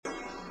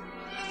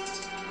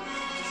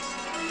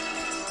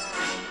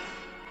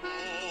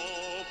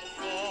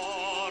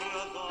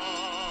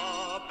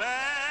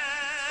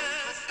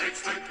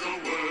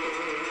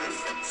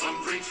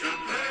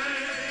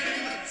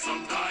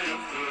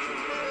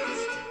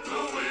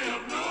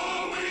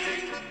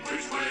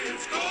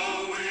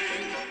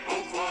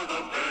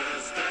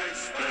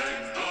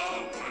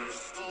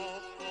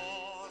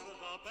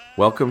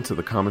Welcome to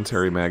the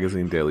Commentary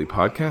Magazine Daily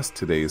Podcast.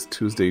 Today is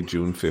Tuesday,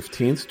 June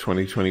 15th,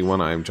 2021.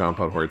 I am John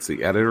Podhoretz,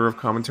 the editor of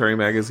Commentary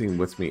Magazine.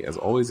 With me, as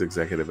always,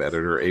 executive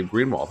editor Abe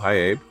Greenwald. Hi,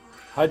 Abe.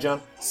 Hi,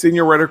 John.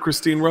 Senior writer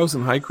Christine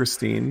Rosen. Hi,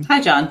 Christine.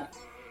 Hi, John.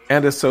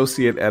 And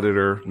associate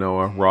editor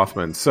Noah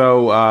Rothman.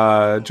 So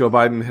Joe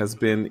Biden has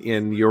been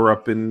in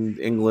Europe and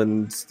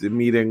England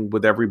meeting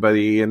with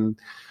everybody, and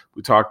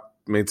we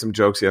made some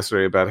jokes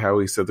yesterday about how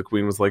he said the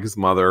Queen was like his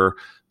mother,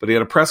 but he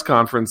had a press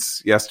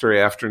conference yesterday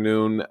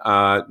afternoon.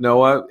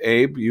 Noah,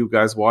 Abe, you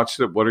guys watched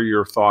it. What are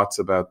your thoughts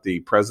about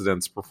the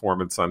president's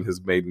performance on his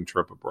maiden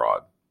trip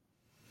abroad?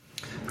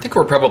 I think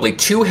there were probably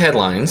two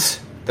headlines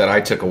that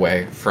I took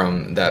away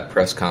from that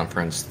press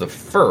conference. The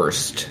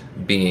first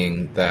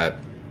being that,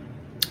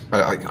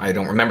 I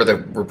don't remember the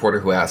reporter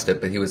who asked it,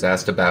 but he was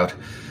asked about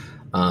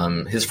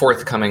his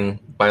forthcoming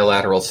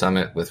bilateral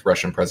summit with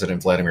Russian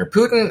President Vladimir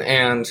Putin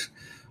and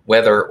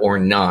whether or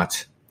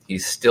not he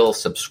still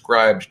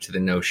subscribed to the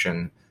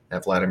notion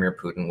that Vladimir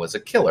Putin was a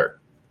killer.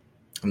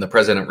 And the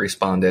president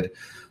responded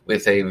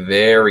with a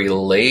very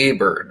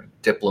labored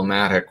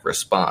diplomatic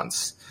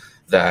response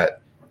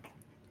that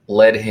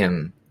led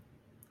him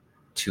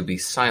to be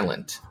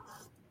silent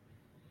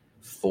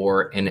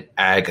for an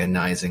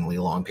agonizingly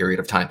long period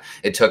of time.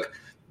 It took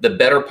the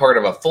better part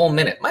of a full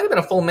minute, might have been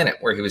a full minute,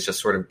 where he was just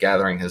sort of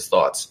gathering his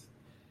thoughts,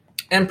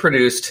 and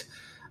produced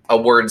a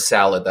word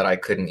salad that I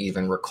couldn't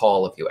even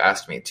recall if you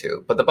asked me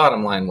to. But the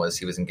bottom line was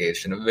he was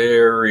engaged in a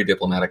very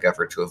diplomatic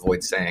effort to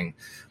avoid saying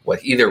what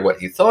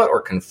he thought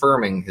or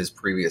confirming his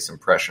previous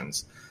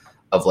impressions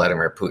of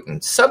Vladimir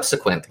Putin.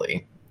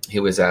 Subsequently, he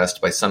was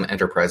asked by some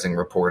enterprising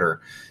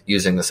reporter,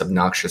 using this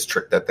obnoxious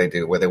trick that they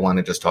do where they want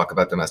to just talk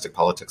about domestic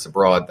politics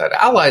abroad, that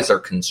allies are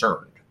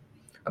concerned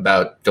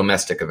about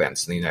domestic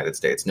events in the United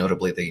States,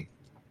 notably the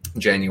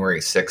January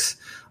 6th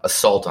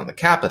assault on the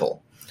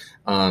Capitol.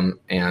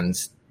 And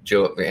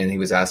he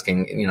was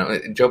asking,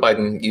 Joe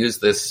Biden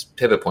used this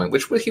pivot point,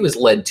 which he was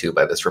led to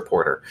by this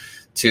reporter,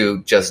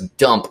 to just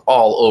dump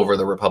all over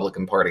the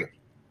Republican Party,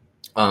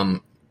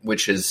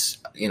 which is,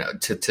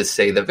 to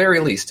say the very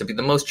least, to be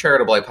the most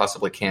charitable I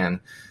possibly can,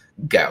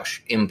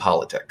 gauche,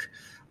 impolitic.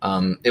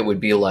 It would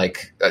be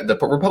like the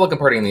Republican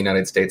Party in the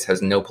United States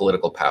has no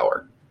political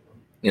power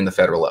in the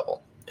federal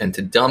level. And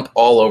to dump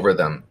all over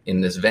them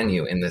in this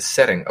venue, in this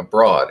setting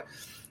abroad,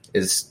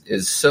 is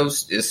so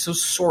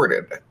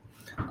sordid.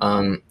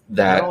 That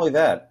not only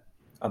that,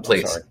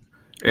 please. Sorry.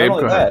 Not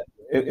only that,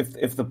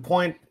 if the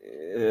point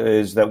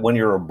is that when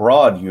you're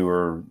abroad,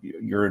 you're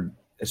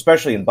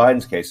especially in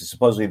Biden's case, is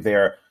supposedly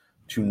there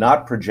to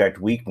not project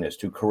weakness,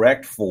 to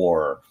correct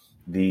for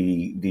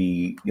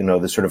the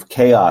sort of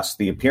chaos,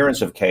 the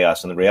appearance of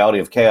chaos, and the reality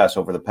of chaos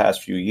over the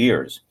past few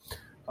years.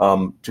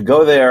 To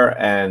go there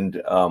and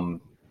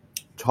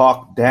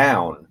talk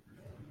down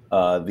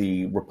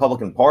the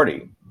Republican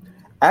Party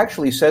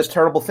actually says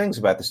terrible things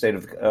about the state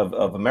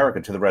of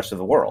America to the rest of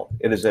the world.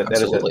 That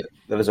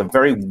is a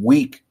very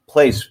weak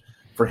place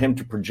for him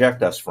to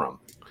project us from.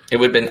 It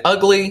would have been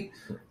ugly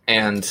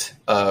and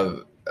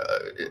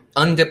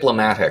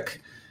undiplomatic,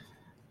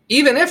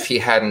 even if he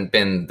hadn't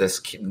been this,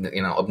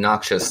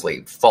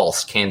 obnoxiously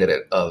false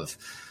candidate of,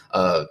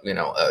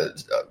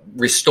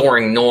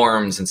 restoring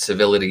norms and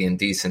civility and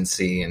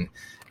decency and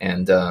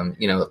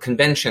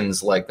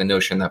conventions like the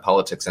notion that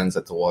politics ends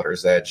at the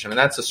water's edge. I mean,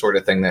 that's the sort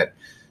of thing that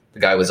the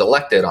guy was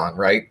elected on,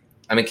 right?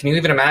 I mean, can you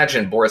even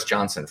imagine Boris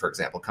Johnson, for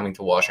example, coming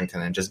to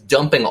Washington and just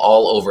dumping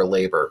all over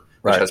labor,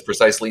 which has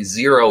precisely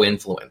zero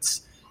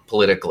influence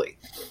politically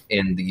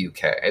in the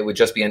UK? It would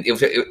just be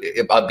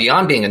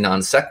beyond being a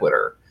non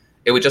sequitur.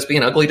 It would just be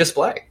an ugly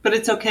display. But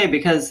it's okay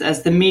because,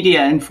 as the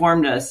media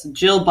informed us,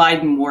 Jill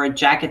Biden wore a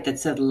jacket that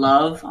said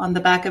love on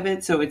the back of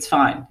it, so it's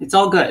fine. It's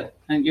all good.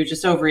 And you're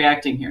just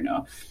overreacting here,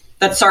 Noah.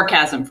 That's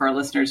sarcasm for our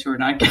listeners who are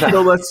not getting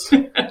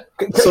it.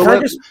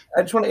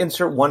 I just want to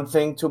insert one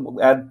thing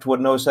to add to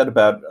what Noah said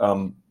about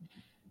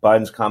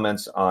Biden's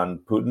comments on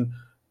Putin.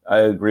 I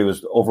agree it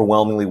was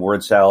overwhelmingly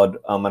word salad,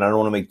 and I don't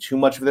want to make too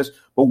much of this.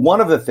 But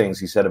one of the things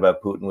he said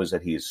about Putin was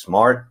that he is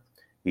smart,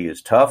 he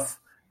is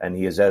tough, and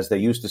he is, as they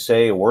used to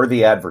say, a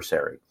worthy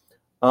adversary.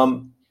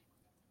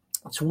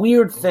 It's a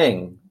weird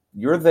thing.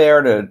 You're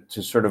there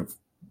to sort of,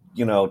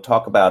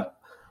 talk about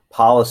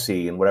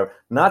policy and whatever,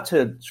 not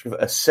to sort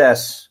of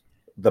assess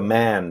the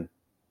man,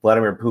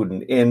 Vladimir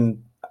Putin,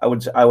 in, I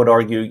would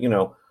argue,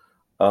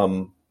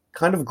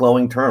 kind of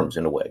glowing terms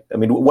in a way. I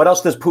mean, what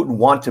else does Putin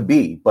want to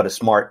be but a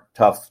smart,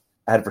 tough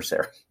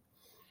adversary?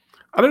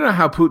 I don't know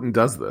how Putin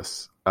does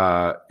this.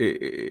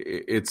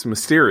 It's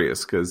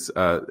mysterious because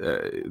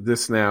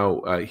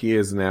he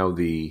is now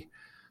the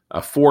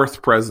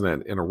fourth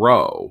president in a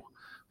row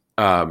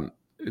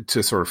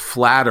to sort of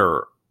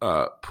flatter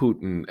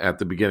Putin at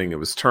the beginning of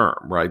his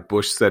term, right?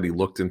 Bush said he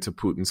looked into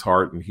Putin's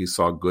heart and he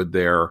saw good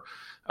there.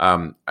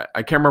 I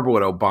can't remember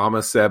what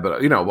Obama said, but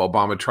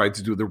Obama tried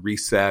to do the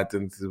reset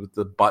and with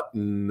the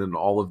button and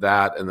all of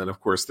that, and then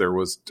of course there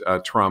was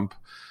Trump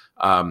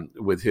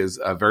with his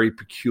very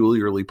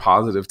peculiarly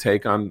positive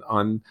take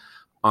on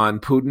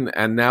Putin,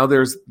 and now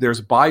there's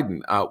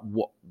Biden.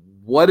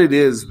 what it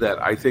is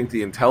that I think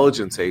the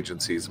intelligence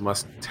agencies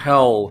must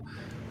tell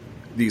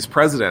these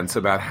presidents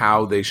about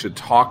how they should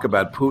talk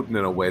about Putin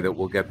in a way that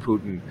will get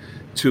Putin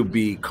to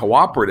be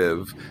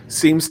cooperative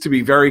seems to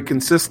be very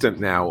consistent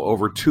now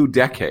over 2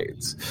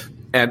 decades.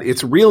 And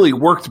it's really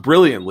worked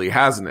brilliantly,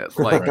 hasn't it?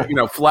 Like,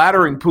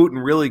 flattering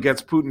Putin really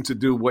gets Putin to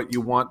do what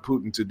you want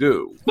Putin to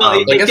do. Well,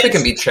 I guess we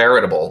can be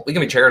charitable. We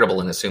can be charitable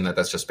and assume that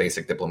that's just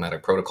basic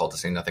diplomatic protocol, to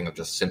say nothing of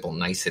just simple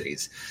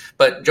niceties.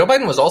 But Joe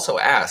Biden was also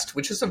asked,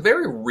 which is a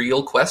very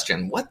real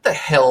question, what the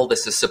hell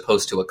this is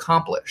supposed to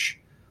accomplish?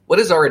 What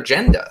is our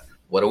agenda?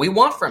 What do we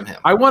want from him?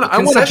 What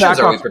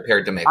concessions are we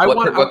prepared to make?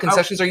 What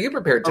concessions are you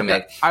prepared to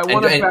make?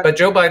 But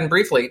Joe Biden,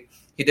 briefly,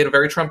 he did a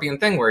very Trumpian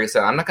thing where he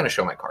said, I'm not going to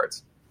show my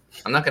cards.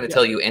 I'm not going to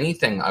tell you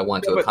anything I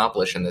want to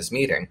accomplish in this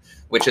meeting,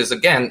 which is,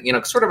 again,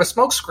 sort of a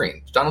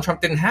smokescreen. Donald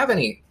Trump didn't have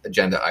any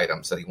agenda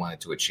items that he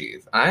wanted to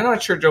achieve. And I'm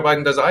not sure Joe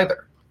Biden does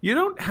either. You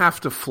don't have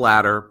to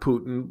flatter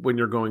Putin when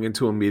you're going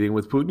into a meeting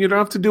with Putin. You don't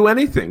have to do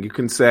anything. You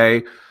can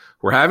say,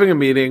 we're having a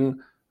meeting.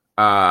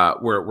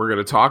 We're going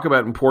to talk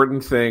about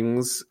important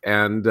things,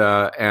 and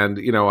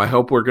I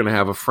hope we're going to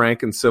have a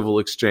frank and civil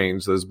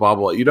exchange. There's blah,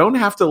 blah. You don't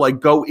have to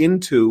go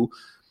into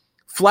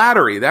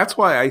flattery. That's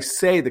why I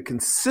say the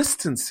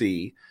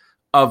consistency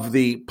of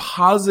the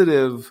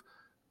positive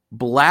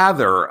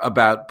blather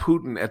about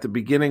Putin at the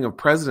beginning of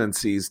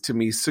presidencies to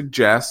me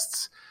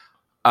suggests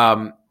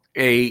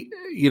it's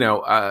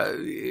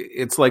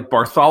like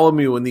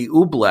Bartholomew and the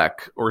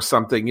Oobleck or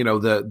something,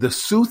 the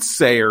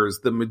soothsayers,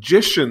 the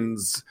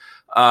magicians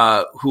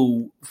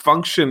who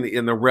function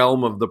in the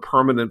realm of the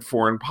permanent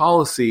foreign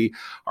policy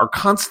are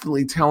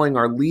constantly telling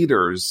our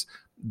leaders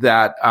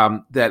that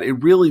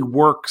it really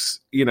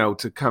works,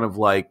 to kind of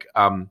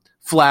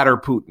flatter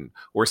Putin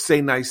or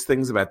say nice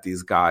things about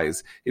these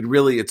guys.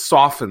 It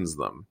softens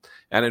them.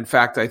 And in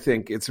fact, I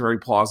think it's very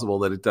plausible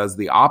that it does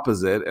the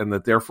opposite, and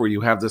that therefore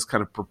you have this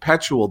kind of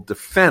perpetual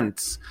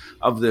defense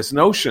of this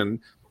notion.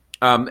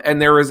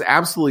 And there is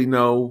absolutely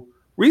no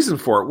reason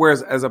for it.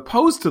 Whereas as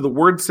opposed to the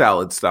word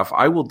salad stuff,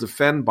 I will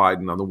defend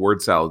Biden on the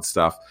word salad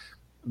stuff.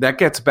 That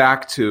gets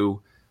back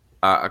to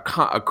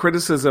a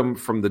criticism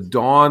from the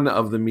dawn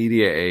of the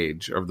media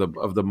age, of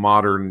the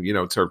modern,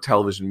 sort of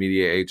television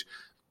media age,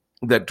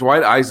 that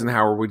Dwight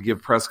Eisenhower would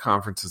give press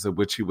conferences at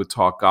which he would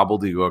talk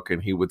gobbledygook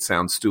and he would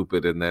sound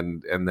stupid, and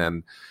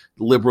then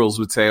liberals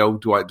would say, "Oh,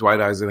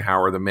 Dwight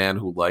Eisenhower, the man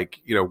who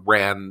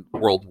ran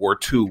World War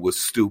II, was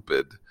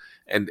stupid,"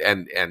 and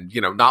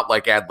not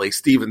like Adlai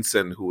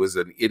Stevenson, who was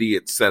an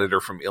idiot senator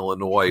from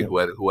Illinois who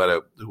had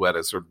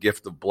a sort of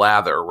gift of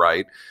blather,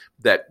 right?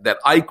 That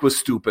Ike was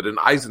stupid and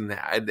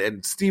Eisenhower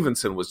and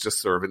Stevenson was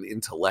just sort of an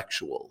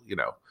intellectual,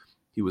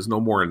 He was no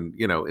more an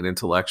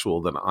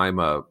intellectual than I'm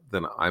a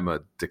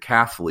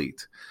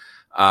decathlete.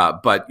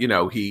 But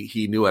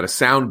he knew how to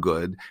sound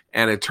good.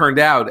 And it turned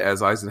out,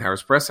 as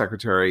Eisenhower's press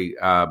secretary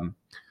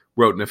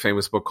wrote in a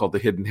famous book called The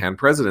Hidden Hand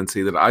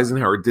Presidency, that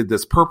Eisenhower did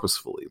this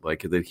purposefully,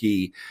 that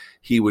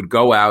he would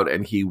go out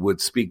and he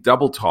would speak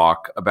double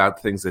talk about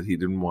things that he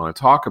didn't want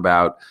to talk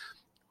about,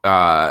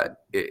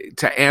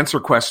 to answer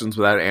questions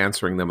without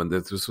answering them. And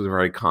this was a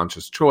very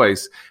conscious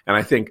choice. And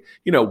I think,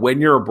 when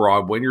you're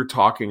abroad, when you're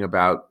talking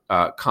about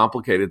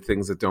complicated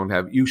things that don't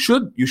have, you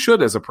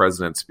should as a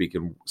president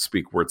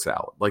speak word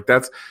salad.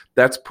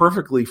 That's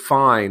perfectly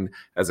fine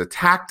as a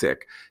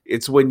tactic.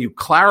 It's when you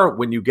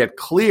get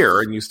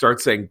clear and you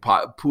start saying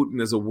Putin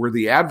is a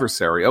worthy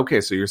adversary. Okay,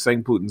 so you're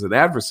saying Putin's an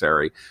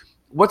adversary.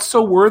 What's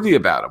so worthy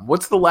about him?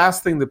 What's the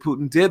last thing that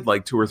Putin did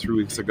 2 or 3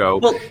 weeks ago?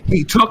 Well,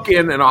 he took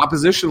in an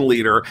opposition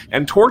leader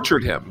and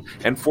tortured him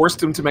and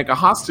forced him to make a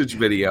hostage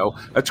video,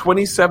 a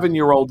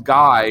 27-year-old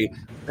guy.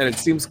 And it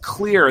seems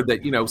clear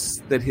that,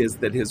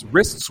 that his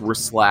wrists were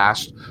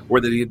slashed,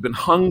 or that he had been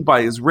hung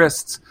by his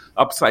wrists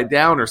upside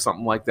down or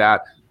something like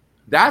that.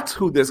 That's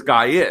who this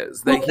guy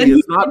is. That he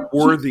is not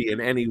worthy in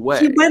any way.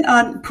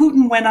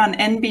 Putin went on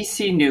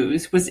NBC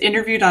News, was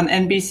interviewed on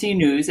NBC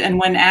News, and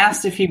when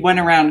asked if he went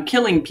around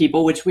killing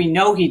people, which we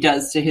know he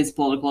does to his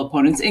political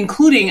opponents,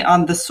 including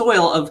on the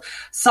soil of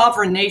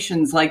sovereign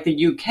nations like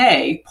the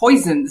UK,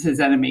 poisons his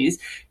enemies,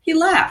 he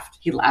laughed.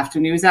 He laughed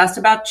when he was asked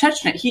about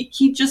Chechnya.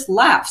 He just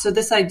laughed. So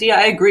this idea,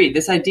 I agree,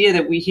 this idea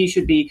that he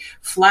should be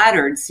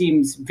flattered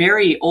seems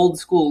very old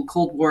school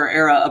Cold War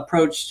era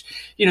approach,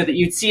 that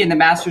you'd see in the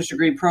master's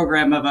degree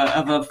program of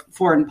a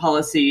foreign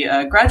policy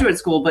graduate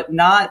school, but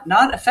not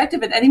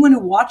effective. And anyone who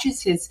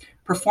watches his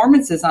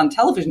performances on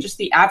television, just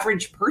the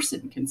average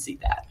person, can see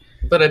that.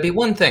 But it'd be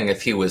one thing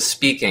if he was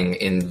speaking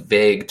in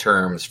vague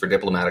terms for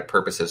diplomatic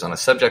purposes on a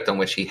subject on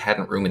which he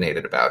hadn't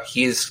ruminated about.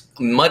 He's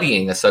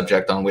muddying a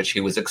subject on which he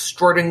was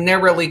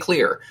extraordinarily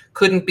clear,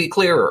 couldn't be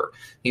clearer.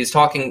 He's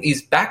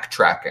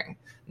backtracking,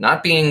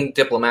 not being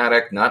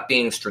diplomatic, not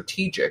being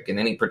strategic in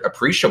any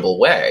appreciable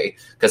way,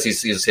 because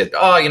he's said,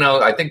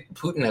 I think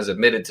Putin has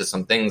admitted to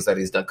some things that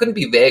he's done. Couldn't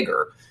be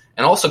vaguer,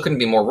 and also couldn't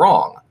be more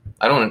wrong.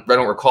 I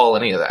don't recall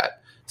any of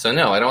that. So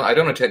no, I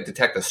don't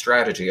detect a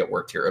strategy at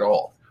work here at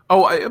all.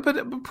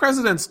 But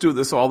presidents do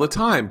this all the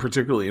time,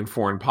 particularly in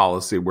foreign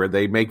policy, where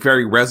they make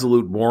very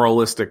resolute,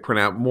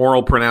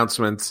 moral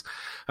pronouncements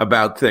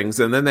about things,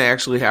 and then they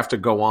actually have to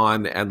go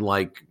on and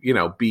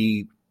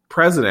be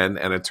president.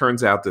 And it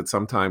turns out that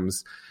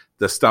sometimes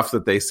the stuff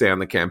that they say on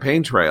the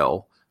campaign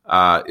trail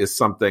is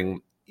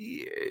something.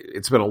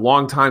 It's been a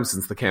long time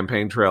since the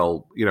campaign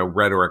trail,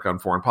 rhetoric on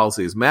foreign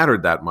policy has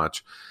mattered that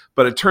much.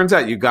 But it turns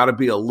out you got to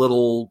be a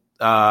little,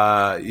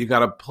 you got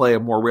to play a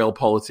more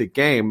realpolitik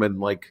game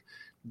and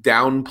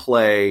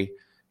downplay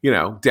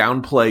your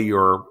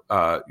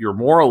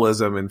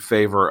moralism in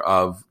favor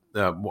of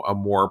a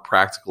more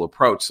practical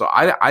approach. So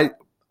I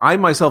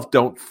myself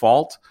don't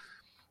fault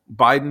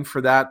Biden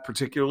for that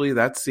particularly.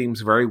 That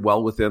seems very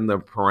well within the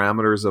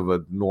parameters of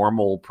a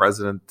normal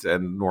president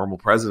and normal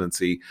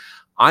presidency.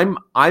 I'm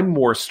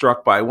more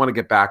struck by, I want to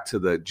get back to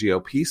the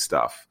GOP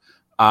stuff.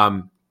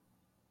 I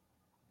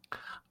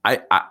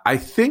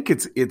think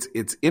it's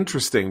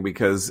interesting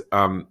because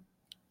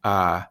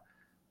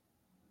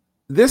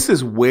this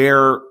is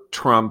where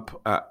Trump,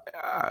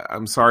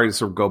 I'm sorry to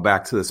sort of go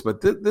back to this,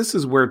 but this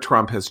is where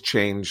Trump has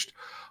changed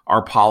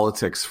our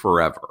politics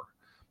forever.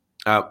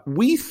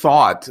 We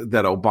thought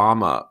that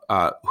Obama,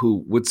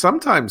 who would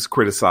sometimes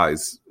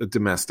criticize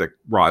domestic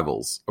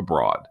rivals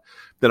abroad,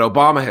 that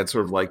Obama had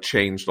sort of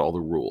changed all the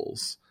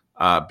rules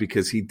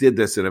because he did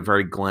this in a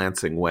very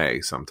glancing way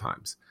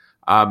sometimes.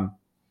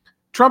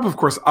 Trump, of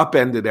course,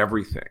 upended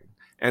everything,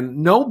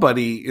 and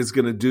nobody is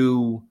going to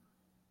do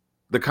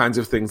the kinds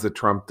of things that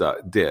Trump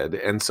did.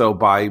 And so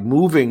by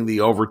opening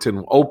the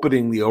Overton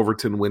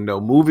window,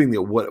 moving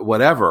the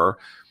whatever,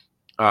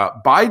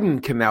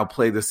 Biden can now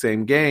play the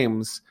same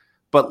games,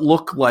 but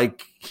look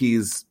like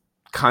he's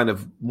kind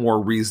of more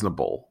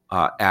reasonable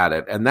at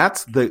it. And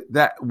that's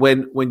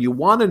when you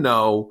want to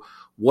know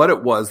what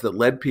it was that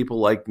led people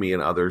like me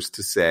and others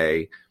to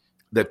say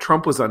that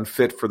Trump was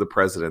unfit for the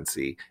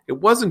presidency.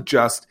 It wasn't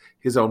just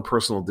his own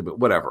personal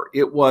whatever.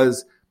 It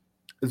was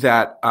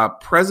that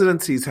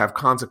presidencies have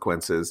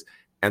consequences,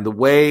 and the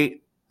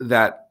way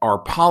that our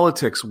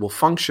politics will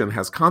function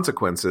has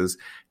consequences,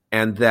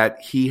 and that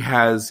he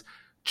has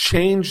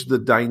changed the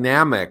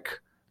dynamic.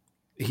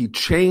 He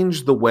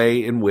changed the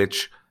way in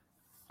which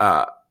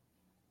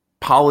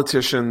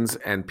politicians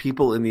and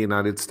people in the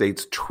United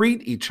States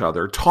treat each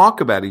other,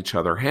 talk about each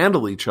other,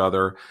 handle each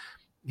other.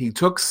 He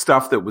took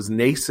stuff that was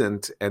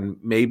nascent and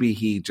maybe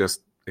he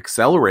just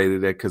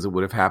accelerated it because it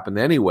would have happened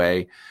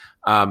anyway.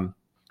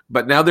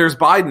 But now there's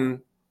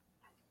Biden,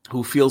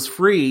 who feels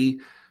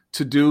free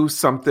to do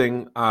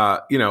something,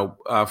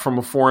 from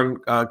a foreign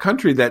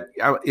country that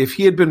if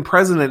he had been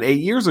president 8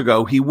 years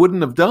ago, he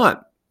wouldn't have done.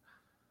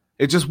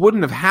 It just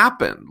wouldn't have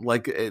happened.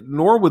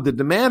 Nor would the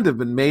demand have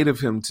been made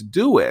of him to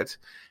do it.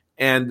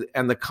 And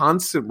the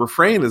constant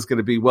refrain is going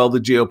to be, well, the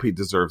GOP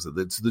deserves it.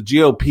 It's the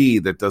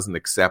GOP that doesn't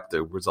accept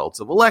the results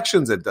of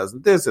elections. It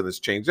doesn't this, and it's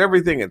changed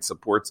everything. It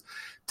supports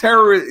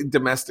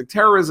domestic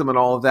terrorism and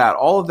all of that.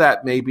 All of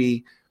that may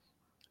be,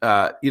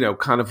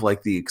 kind of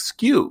like the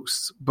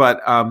excuse.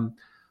 But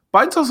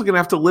Biden's also going to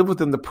have to live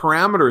within the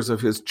parameters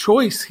of his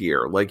choice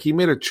here. He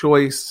made a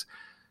choice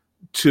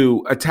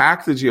to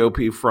attack the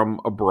GOP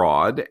from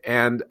abroad.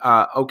 And,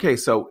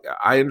 so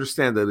I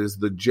understand that is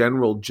the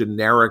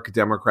generic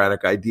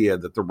Democratic idea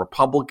that the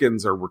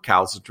Republicans are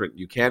recalcitrant.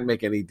 You can't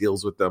make any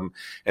deals with them.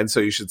 And so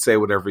you should say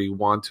whatever you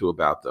want to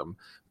about them.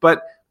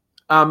 But,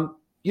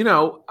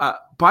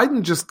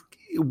 Biden just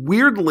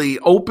weirdly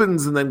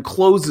opens and then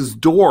closes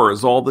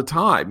doors all the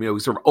time. He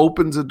sort of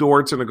opens a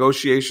door to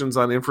negotiations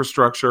on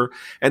infrastructure,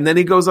 and then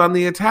he goes on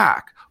the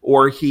attack,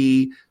 or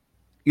he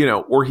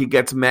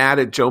gets mad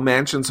at Joe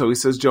Manchin. So he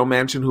says Joe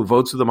Manchin, who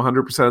votes with him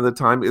 100% of the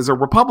time, is a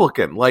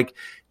Republican.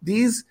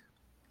 His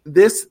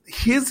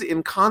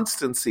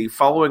inconstancy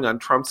following on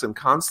Trump's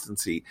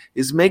inconstancy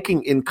is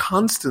making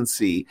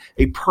inconstancy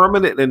a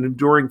permanent and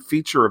enduring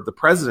feature of the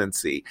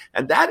presidency.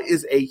 And that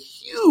is a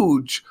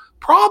huge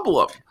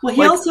problem. Well,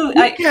 you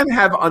can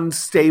have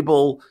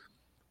unstable,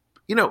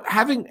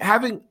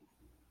 having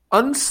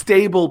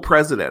unstable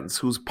presidents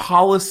whose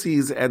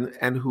policies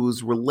and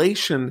whose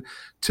relation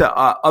to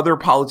other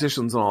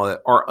politicians and all that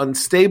are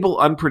unstable,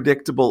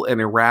 unpredictable, and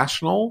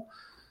irrational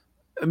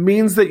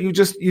means that you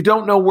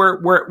don't know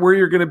where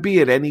you're going to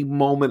be at any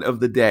moment of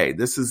the day.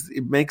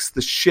 It makes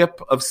the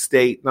ship of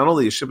state, not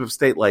only a ship of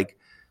state,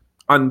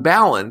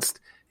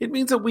 unbalanced. It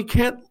means that we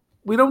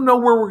don't know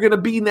where we're going to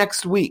be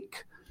next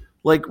week.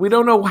 We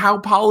don't know how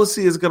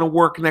policy is going to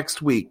work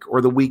next week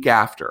or the week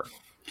after.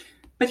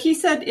 But he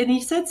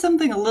said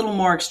something a little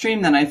more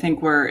extreme than I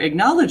think we're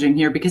acknowledging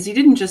here, because he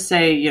didn't just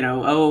say,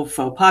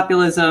 faux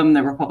populism,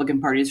 the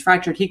Republican Party is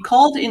fractured. He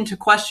called into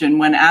question,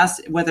 when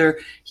asked whether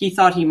he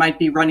thought he might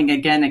be running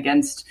again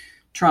against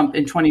Trump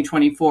in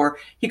 2024,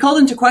 he called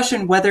into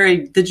question whether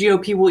the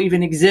GOP will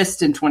even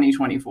exist in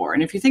 2024.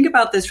 And if you think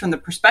about this from the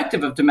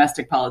perspective of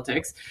domestic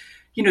politics,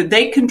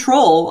 they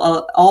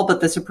control all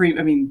but the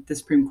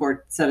Supreme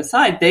Court set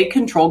aside, they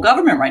control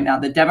government right now.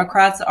 The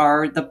Democrats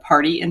are the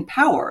party in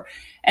power.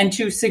 And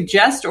to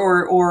suggest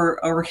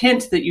or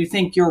hint that you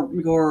think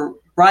your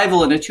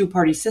rival in a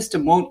two-party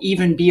system won't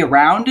even be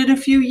around in a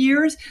few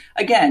years.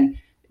 Again,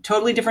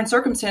 totally different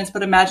circumstance,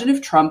 but imagine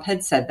if Trump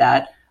had said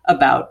that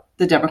about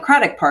the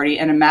Democratic Party,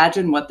 and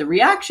imagine what the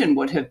reaction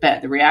would have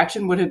been. The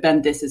reaction would have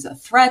been, this is a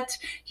threat.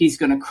 He's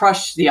going to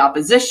crush the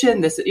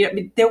opposition.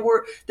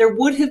 There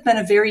would have been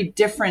a very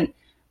different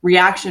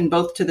reaction,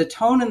 both to the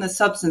tone and the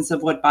substance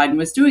of what Biden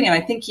was doing. And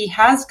I think he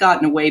has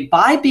gotten away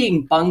by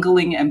being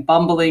bungling and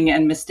bumbling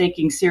and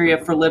mistaking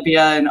Syria for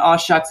Libya and, oh,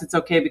 shucks, it's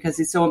okay because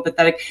he's so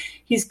empathetic.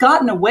 He's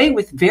gotten away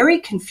with very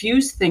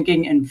confused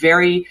thinking and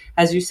very,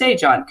 as you say,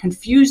 John,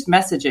 confused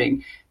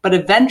messaging. But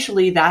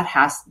eventually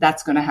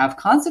that's going to have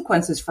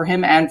consequences for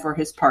him and for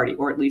his party,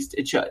 or at least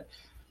it should.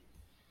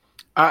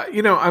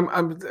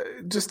 I'm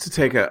just to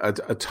take a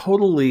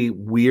totally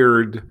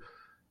weird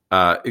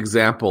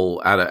example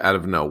out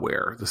of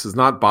nowhere. This is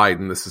not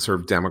Biden. This is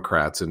sort of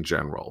Democrats in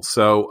general.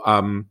 So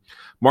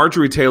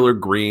Marjorie Taylor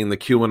Greene, the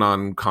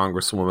QAnon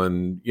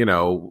congresswoman,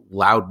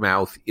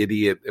 loudmouth,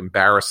 idiot,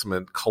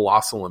 embarrassment,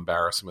 colossal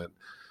embarrassment,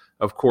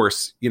 of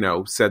course,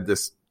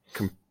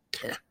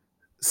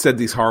 said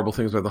these horrible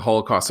things about the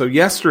Holocaust. So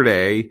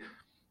yesterday,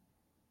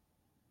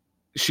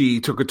 she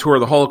took a tour of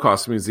the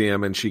Holocaust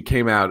Museum, and she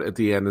came out at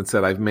the end and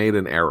said, I've made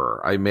an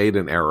error. I made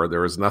an error.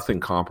 There is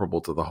nothing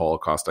comparable to the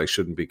Holocaust. I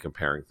shouldn't be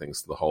comparing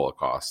things to the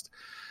Holocaust.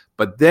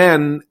 But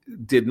then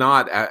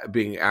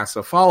being asked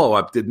a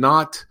follow-up, did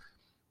not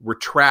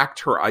retract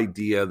her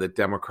idea that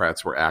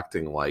Democrats were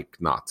acting like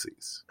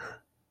Nazis.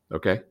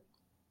 Okay?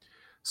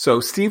 So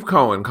Steve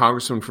Cohen,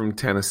 congressman from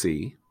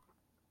Tennessee,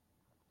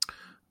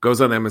 goes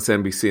on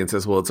MSNBC and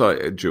says, well, it's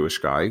a Jewish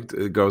guy,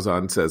 goes on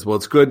and says, well,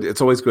 it's good. It's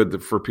always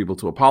good for people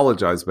to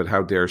apologize, but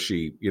how dare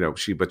she,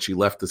 but she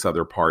left this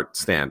other part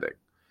standing.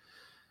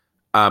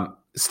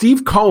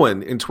 Steve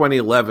Cohen in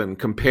 2011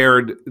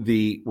 compared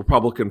the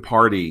Republican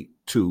Party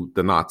to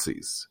the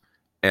Nazis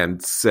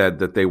and said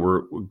that they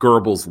were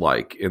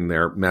Goebbels-like in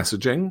their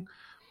messaging.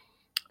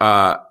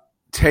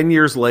 10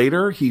 years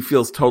later, he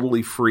feels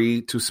totally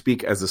free to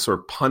speak as a sort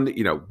of pundit,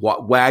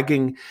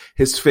 wagging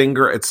his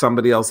finger at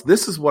somebody else.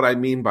 This is what I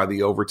mean by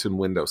the Overton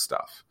window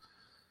stuff.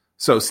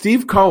 So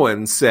Steve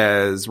Cohen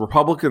says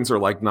Republicans are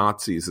like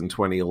Nazis in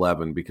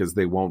 2011 because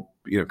they won't,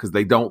 because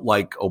they don't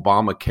like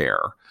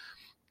Obamacare.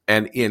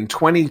 And in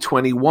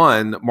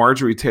 2021,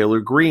 Marjorie Taylor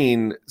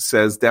Greene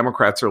says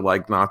Democrats are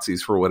like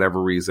Nazis for whatever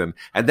reason.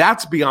 And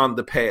that's beyond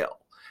the pale.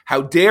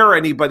 How dare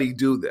anybody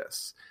do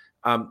this?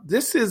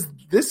 This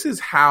is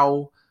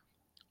how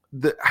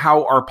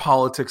our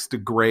politics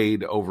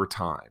degrade over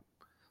time.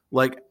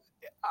 Like,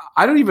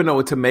 I don't even know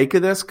what to make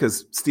of this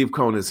because Steve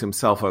Cohen is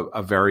himself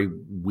a very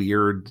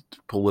weird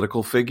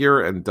political figure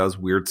and does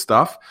weird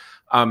stuff.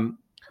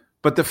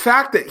 But the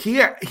fact that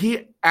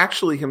he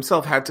actually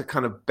himself had to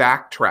kind of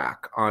backtrack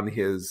on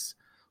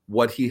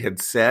what he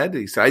had said.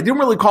 He said, I didn't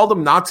really call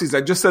them Nazis.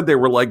 I just said they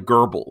were like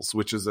Goebbels,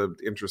 which is an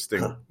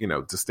interesting,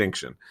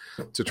 distinction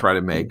to try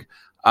to make.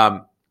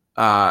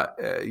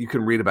 You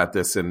can read about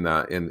this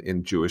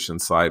in Jewish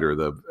Insider,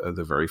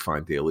 the very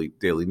fine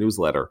daily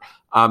newsletter.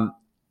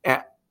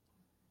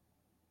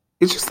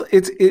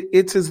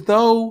 It's as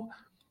though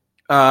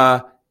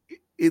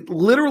it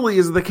literally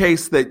is the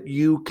case that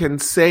you can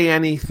say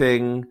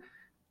anything,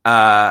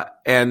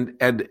 and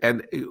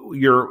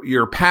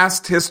your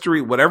past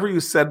history, whatever you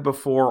said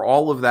before,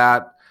 all of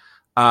that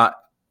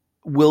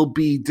will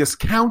be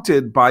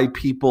discounted by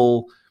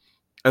people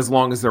as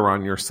long as they're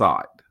on your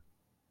side.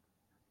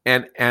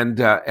 And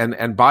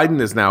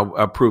Biden is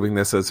now proving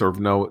this, as sort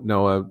of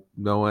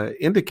Noah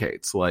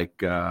indicates.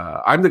 Like,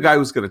 I'm the guy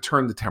who's going to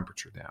turn the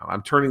temperature down.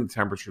 I'm turning the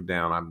temperature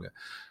down. I'm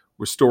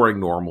restoring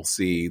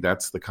normalcy.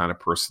 That's the kind of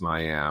person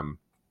I am.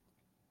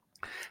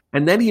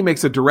 And then he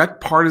makes a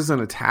direct partisan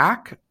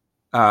attack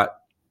on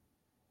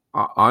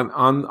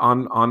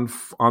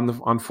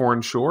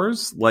foreign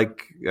shores.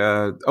 Like,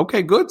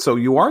 okay, good. So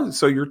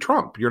you're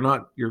Trump.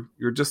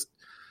 You're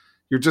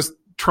just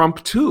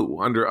Trump too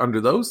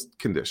under those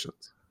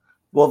conditions.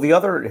 Well, the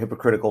other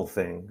hypocritical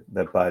thing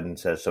that Biden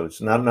says, so it's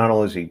not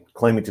only is he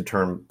claiming to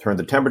turn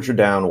the temperature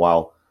down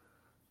while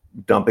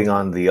dumping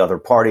on the other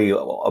party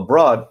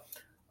abroad,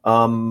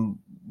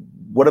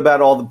 what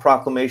about all the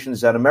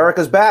proclamations that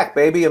America's back,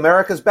 baby,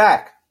 America's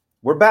back.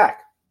 We're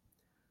back.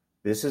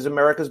 This is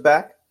America's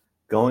back.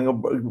 Going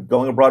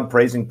abroad,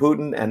 praising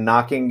Putin and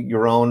knocking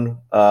your own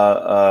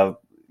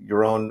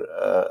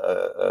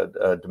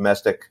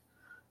domestic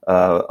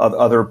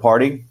other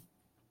party.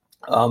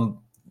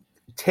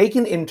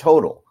 Taken in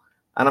total,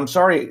 and I'm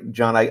sorry,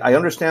 John, I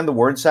understand the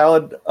word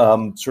salad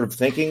sort of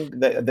thinking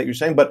that you're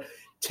saying, but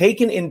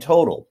taken in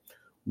total,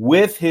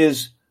 with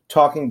his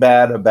talking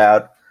bad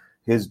about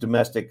his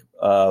domestic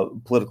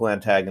political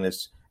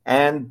antagonists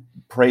and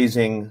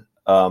praising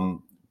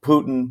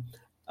Putin,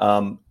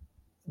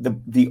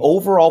 the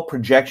overall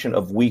projection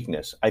of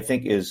weakness, I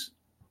think, is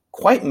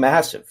quite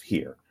massive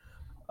here,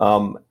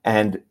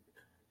 and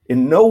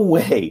in no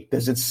way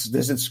does it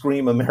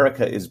scream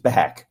America is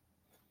back.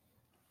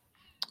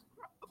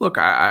 Look,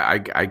 I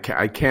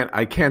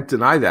can't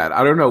deny that.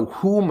 I don't know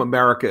whom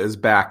America is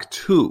back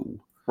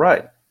to.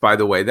 Right. by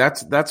the way.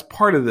 That's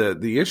part of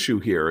the issue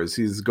here is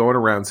he's going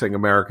around saying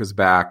America's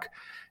back.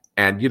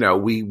 And,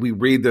 we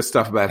read this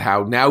stuff about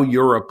how now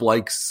Europe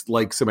likes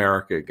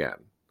America again.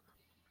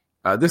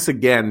 This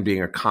again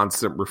being a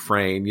constant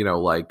refrain,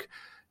 like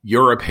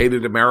Europe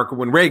hated America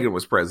when Reagan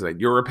was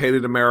president. Europe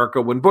hated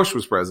America when Bush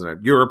was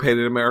president. Europe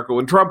hated America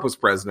when Trump was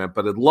president,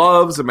 but it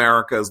loves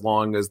America as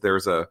long as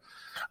there's a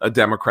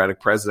Democratic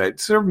president.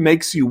 It sort of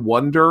makes you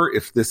wonder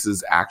if this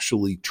is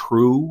actually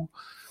true,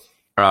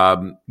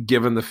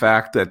 given the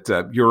fact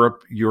that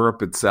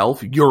Europe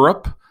itself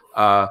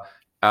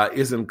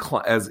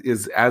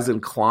is as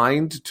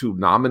inclined to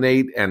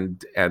nominate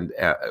and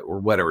or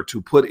whatever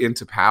to put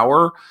into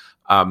power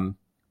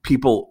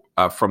people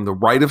from the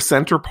right of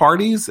center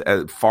parties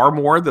far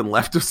more than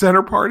left of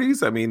center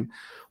parties. I mean,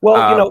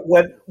 well,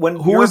 when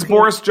who is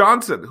Boris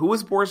Johnson? Who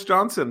is Boris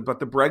Johnson? But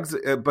the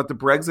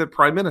Brexit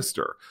prime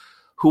minister.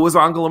 Who was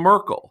Angela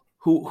Merkel?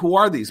 Who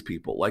are these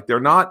people? Like they're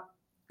not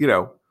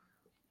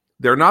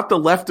the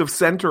left of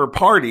center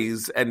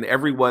parties, and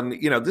everyone.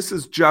 This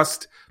is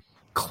just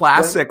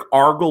classic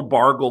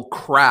argle-bargle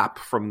crap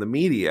from the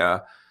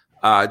media,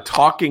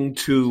 talking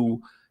to,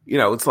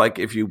 it's like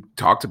if you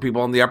talk to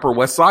people on the Upper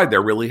West Side,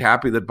 they're really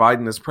happy that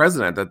Biden is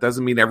president. That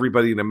doesn't mean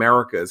everybody in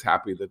America is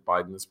happy that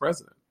Biden is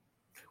president.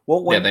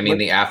 Well, they mean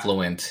the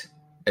affluent,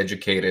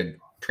 educated,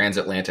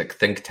 transatlantic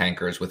think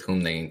tankers with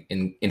whom they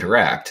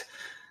interact,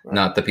 right.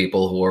 Not the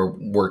people who are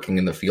working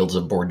in the fields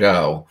of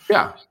Bordeaux,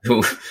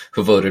 who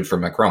voted for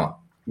Macron.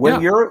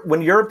 When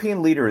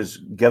European leaders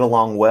get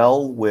along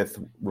well with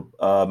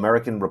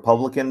American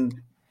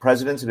Republican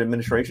presidents and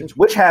administrations,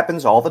 which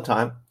happens all the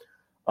time,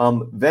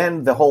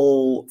 then the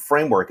whole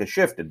framework is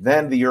shifted.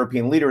 Then the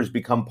European leaders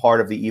become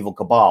part of the evil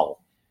cabal.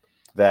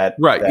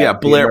 Blair and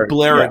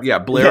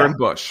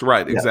Bush,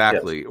 right? Yeah,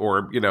 exactly, yes.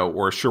 or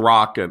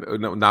Chirac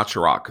and no, not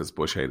Chirac because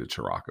Bush hated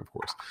Chirac, of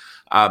course.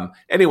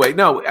 Anyway,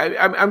 no,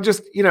 I'm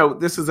just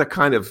this is a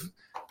kind of.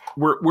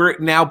 We're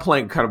now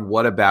playing kind of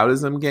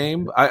whataboutism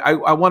game.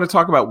 I want to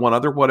talk about one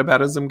other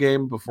whataboutism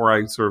game before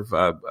I sort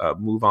of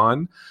move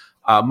on.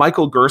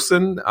 Michael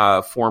Gerson,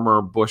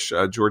 former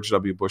George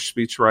W. Bush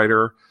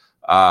speechwriter,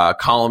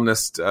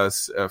 columnist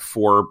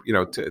for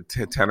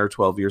 10 or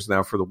 12 years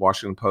now for the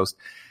Washington Post,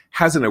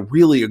 has a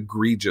really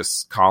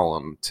egregious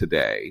column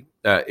today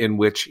in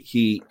which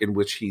he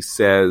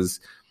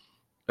says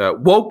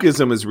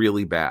wokeism is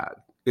really bad.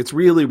 It's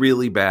really,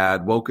 really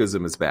bad.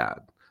 Wokeism is bad.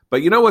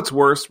 But you know what's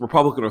worse?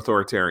 Republican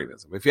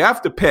authoritarianism. If you have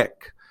to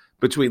pick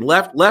between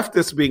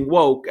leftists being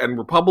woke and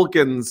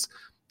Republicans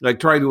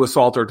like trying to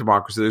assault our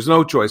democracy, there's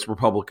no choice.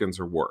 Republicans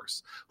are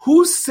worse.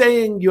 Who's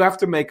saying you have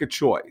to make a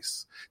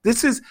choice?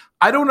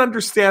 I don't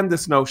understand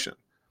this notion.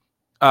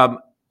 The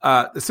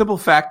simple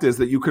fact is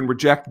that you can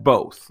reject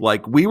both.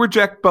 Like we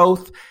reject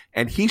both,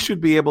 and he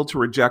should be able to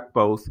reject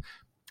both.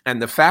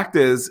 And the fact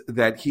is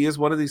that he is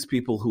one of these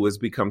people who has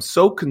become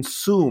so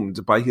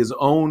consumed by his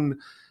own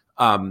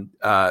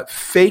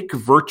fake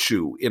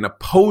virtue in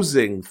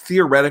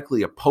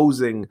theoretically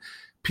opposing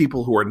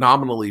people who are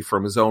nominally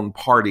from his own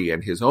party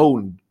and his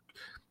own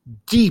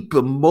deep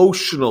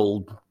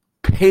emotional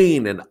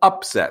pain and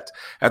upset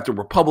at the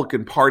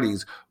Republican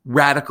Party's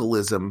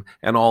radicalism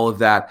and all of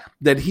that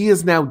he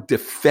is now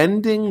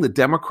defending the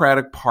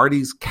Democratic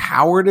Party's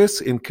cowardice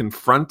in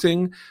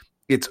confronting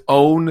its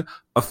own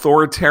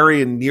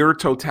authoritarian, near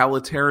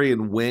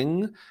totalitarian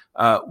wing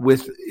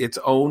with its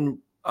own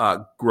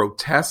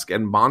grotesque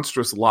and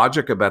monstrous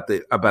logic about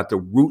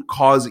the root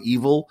cause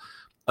evil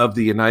of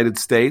the United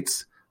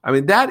States. I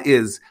mean, that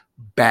is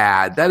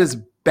bad. That is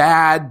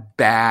bad,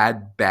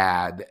 bad,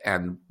 bad.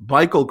 And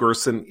Michael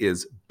Gerson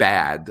is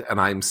bad. And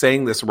I'm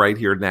saying this right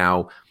here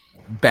now.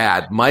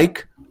 Bad.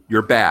 Mike,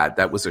 you're bad.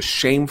 That was a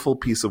shameful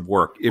piece of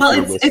work.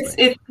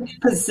 It's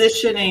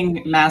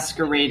positioning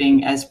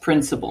masquerading as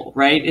principle,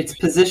 right? It's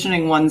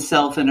positioning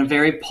oneself in a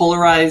very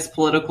polarized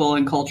political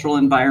and cultural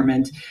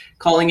environment,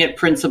 calling it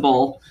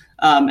principle.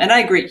 And I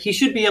agree. He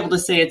should be able to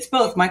say it's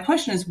both. My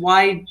question is,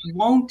 why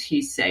won't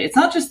he say? It's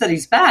not just that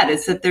he's bad.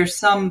 It's that there's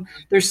some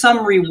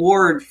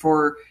reward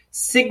for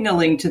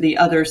signaling to the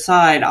other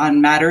side on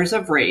matters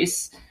of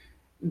race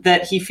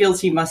that he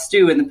feels he must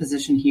do in the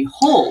position he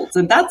holds.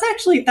 And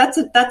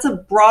that's a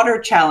broader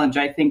challenge,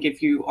 I think,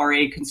 if you are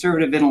a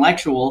conservative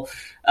intellectual.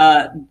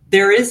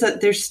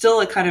 There's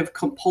still a kind of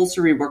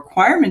compulsory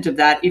requirement of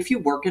that if you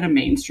work in a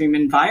mainstream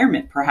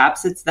environment.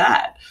 Perhaps it's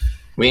that.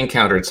 We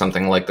encountered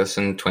something like this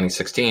in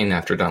 2016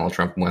 after Donald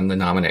Trump won the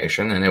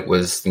nomination, and it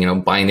was,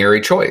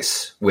 binary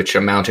choice, which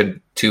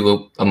amounted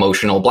to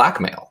emotional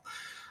blackmail.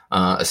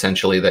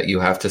 Essentially that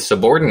you have to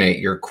subordinate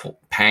your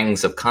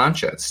pangs of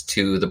conscience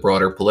to the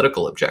broader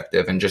political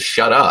objective and just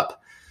shut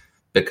up,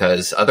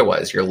 because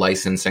otherwise you're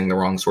licensing the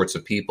wrong sorts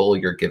of people,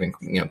 you're giving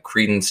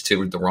credence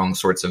to the wrong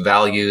sorts of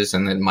values,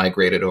 and then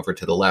migrated over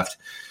to the left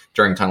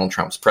during Donald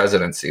Trump's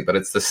presidency. But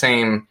it's the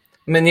same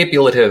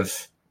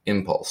manipulative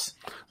impulse.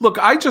 Look,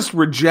 I just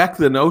reject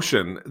the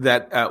notion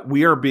that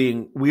we are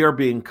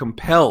being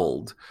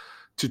compelled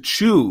to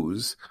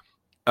choose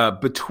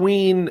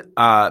between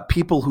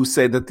people who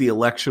say that the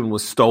election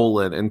was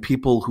stolen and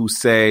people who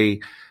say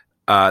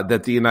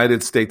that the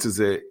United States is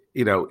it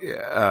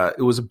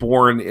was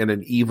born in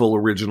an evil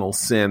original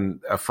sin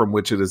from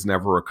which it has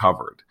never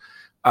recovered.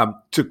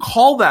 To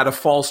call that a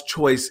false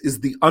choice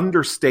is the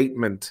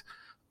understatement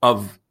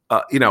of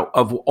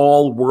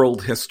all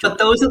world history. But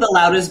those are the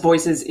loudest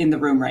voices in the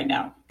room right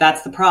now.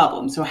 That's the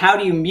problem. So how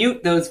do you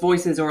mute those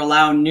voices or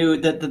allow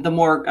the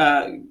more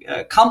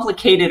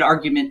complicated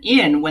argument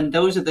in when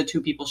those are the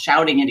two people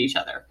shouting at each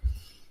other?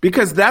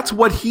 Because that's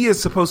what he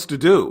is supposed to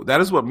do.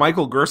 That is what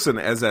Michael Gerson,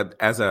 as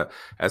a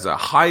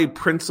high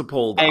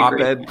principled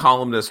op-ed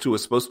columnist who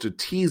is supposed to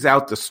tease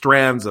out the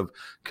strands of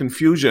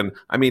confusion.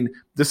 I mean,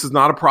 this is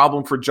not a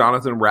problem for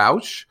Jonathan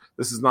Rauch.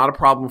 This is not a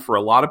problem for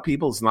a lot of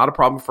people. It's not a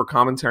problem for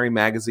Commentary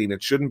Magazine.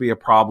 It shouldn't be a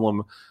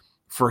problem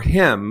for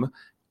him.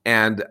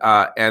 And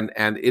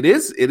it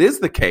is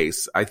the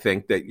case, I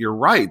think, that you're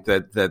right,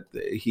 that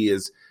he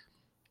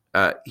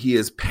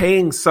is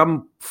paying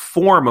some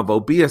form of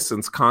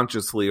obeisance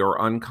consciously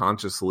or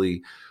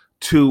unconsciously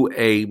to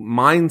a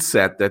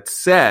mindset that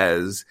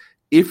says,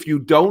 if you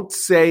don't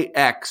say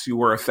X,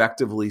 you are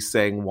effectively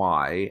saying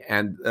Y.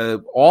 And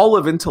all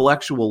of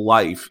intellectual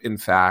life, in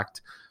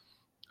fact,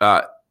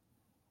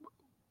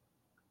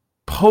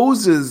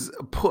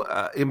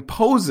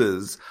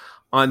 imposes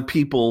on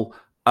people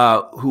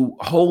who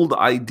hold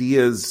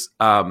ideas,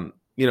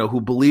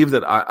 who believe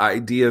that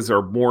ideas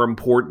are more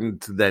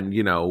important than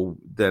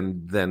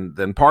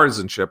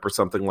partisanship or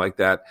something like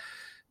that.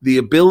 The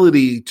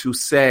ability to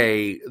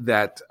say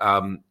that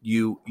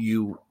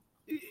you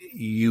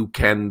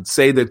can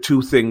say that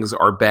two things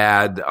are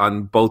bad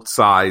on both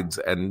sides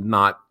and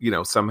not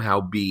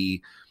somehow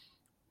be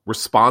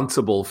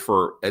responsible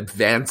for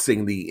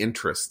advancing the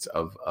interests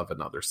of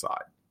another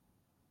side.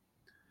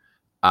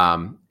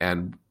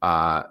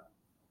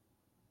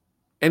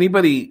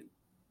 Anybody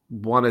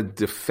want to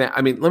defend?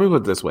 I mean, let me put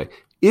it this way.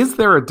 Is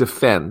there a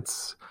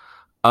defense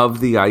of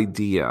the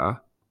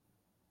idea?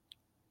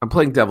 I'm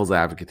playing devil's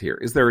advocate here.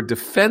 Is there a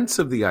defense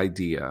of the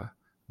idea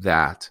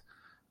that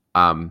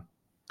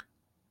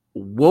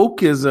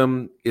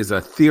wokeism is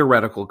a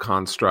theoretical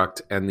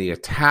construct and the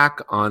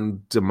attack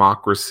on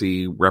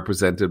democracy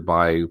represented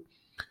by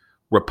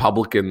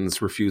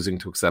Republicans refusing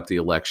to accept the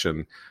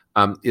election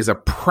is a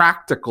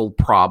practical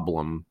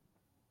problem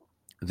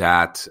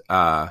that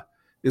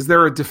is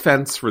there a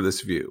defense for this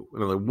view?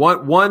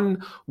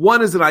 One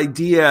is an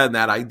idea, and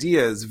that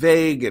idea is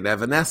vague and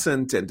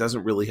evanescent and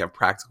doesn't really have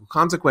practical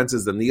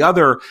consequences. And the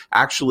other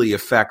actually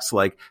affects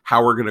like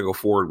how we're going to go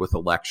forward with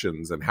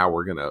elections and how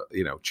we're going to,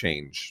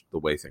 change the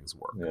way things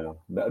work. Yeah,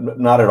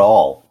 not at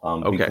all.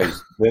 Okay.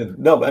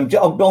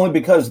 Only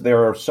because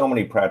there are so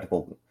many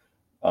practical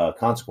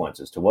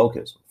consequences to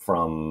wokeism,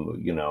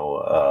 from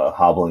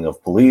hobbling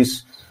of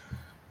police,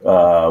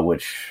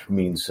 which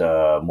means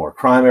more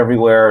crime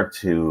everywhere,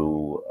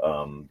 to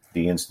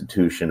the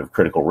institution of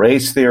critical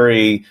race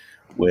theory,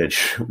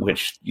 which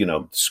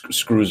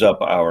screws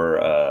up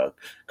our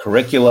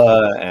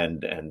curricula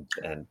and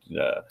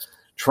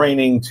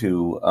training,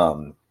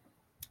 to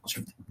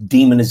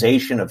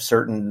demonization of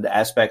certain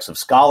aspects of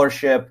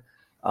scholarship.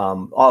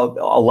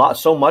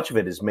 So much of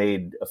it is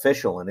made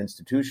official and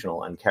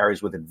institutional and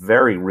carries with it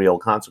very real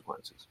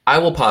consequences. I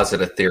will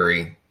posit a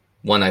theory,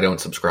 one I don't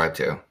subscribe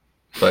to.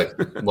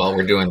 But while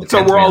we're doing the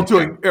so we're all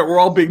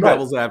being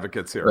devil's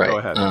advocates here. Right. Go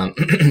ahead.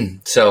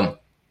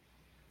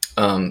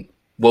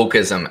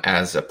 Wokeism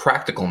as a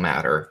practical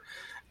matter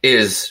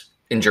is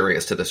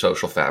injurious to the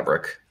social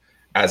fabric,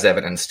 as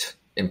evidenced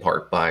in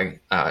part by,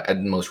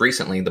 and most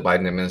recently, the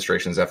Biden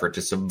administration's effort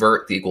to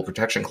subvert the Equal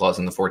Protection Clause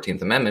in the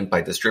 14th Amendment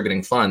by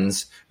distributing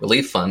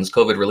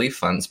COVID relief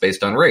funds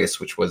based on race,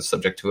 which was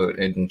subject to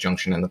an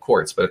injunction in the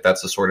courts. But if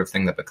that's the sort of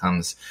thing that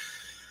becomes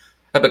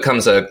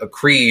a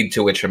creed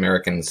to which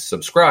Americans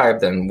subscribe,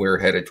 then we're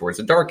headed towards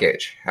a dark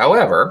age.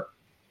 However,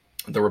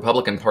 the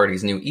Republican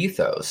Party's new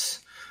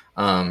ethos,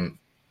 and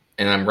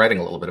I'm writing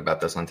a little bit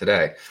about this on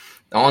Today,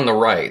 on the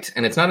right,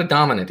 and it's not a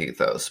dominant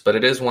ethos, but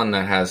it is one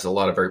that has a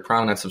lot of very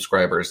prominent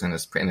subscribers, and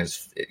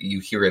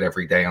you hear it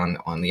every day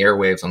on the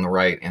airwaves on the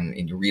right,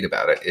 and you read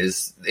about it,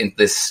 is in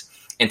this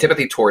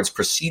antipathy towards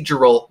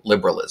procedural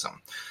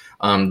liberalism.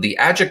 The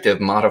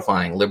adjective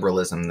modifying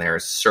liberalism there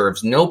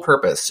serves no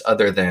purpose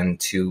other than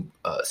to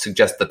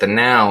suggest that the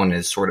noun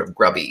is sort of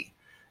grubby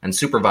and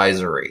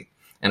supervisory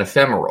and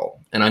ephemeral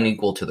and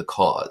unequal to the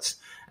cause,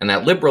 and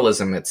that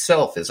liberalism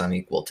itself is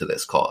unequal to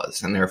this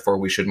cause, and therefore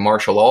we should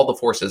marshal all the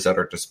forces at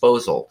our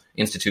disposal,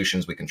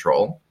 institutions we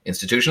control,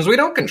 institutions we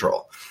don't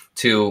control,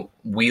 to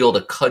wield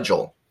a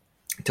cudgel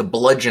to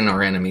bludgeon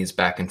our enemies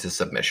back into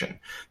submission.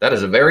 That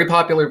is a very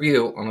popular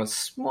view on a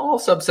small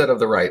subset of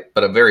the right,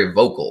 but a very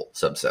vocal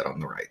subset on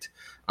the right.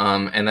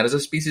 And that is a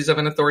species of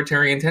an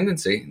authoritarian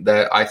tendency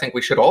that I think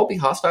we should all be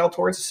hostile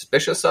towards,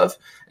 suspicious of,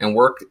 and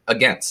work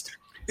against.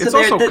 It's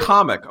also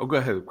comic. Oh, go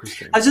ahead,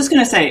 Christine. I was just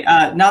going to say,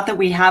 not that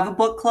we have a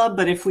book club,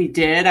 but if we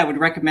did, I would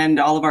recommend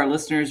all of our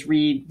listeners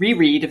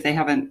reread if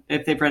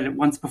they've read it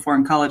once before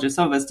in college, as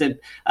some of us did,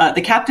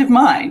 The Captive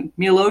Mind,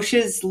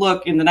 Milosz's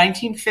look in the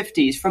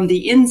 1950s from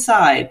the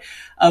inside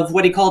of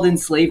what he called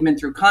enslavement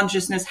through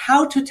consciousness,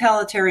 how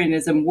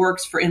totalitarianism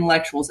works for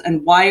intellectuals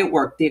and why it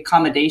worked, the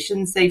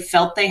accommodations they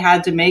felt they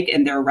had to make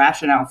and their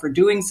rationale for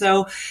doing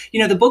so.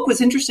 The book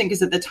was interesting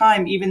because at the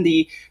time, even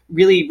the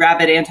really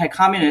rabid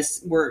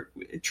anti-communists were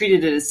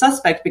treated as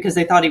suspect because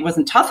they thought he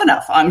wasn't tough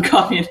enough on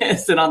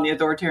communists and on the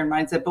authoritarian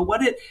mindset. But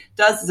what it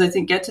does is, I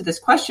think, get to this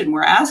question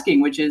we're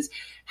asking, which is,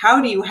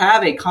 how do you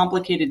have a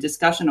complicated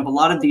discussion of a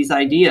lot of these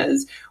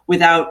ideas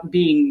without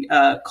being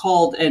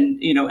called an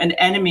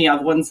enemy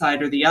of one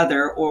side or the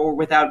other, or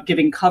without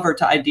giving cover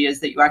to ideas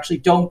that you actually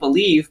don't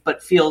believe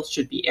but feel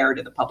should be aired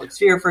in the public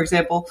sphere, for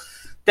example?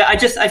 I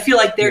feel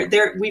like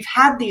we've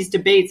had these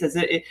debates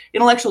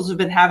intellectuals have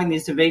been having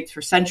these debates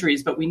for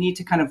centuries, but we need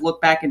to kind of look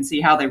back and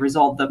see how they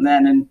resolved them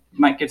then, and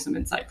might give some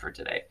insight for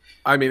today.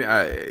 I mean,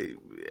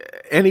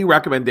 any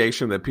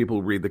recommendation that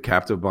people read The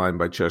Captive Mind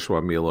by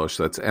Czesław Milosz,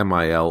 that's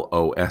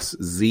Milosz.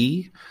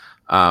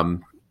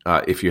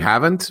 If you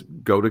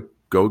haven't, go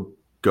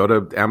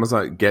to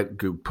Amazon,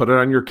 put it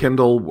on your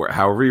Kindle,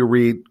 however you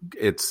read.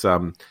 It's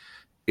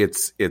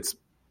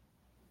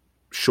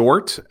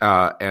short,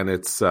 and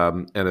it's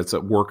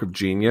a work of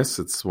genius.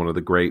 It's one of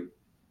the great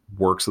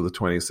works of the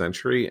 20th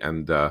century,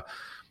 and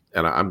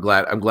I'm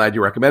glad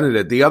you recommended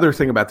it. The other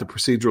thing about the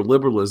procedural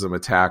liberalism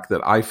attack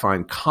that I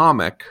find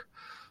comic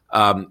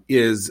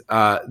is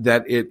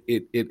that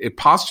it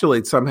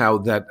postulates somehow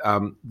that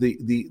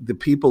the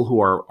people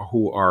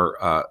who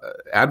are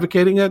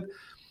advocating it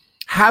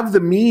have the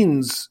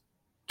means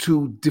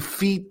to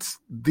defeat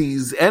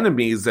these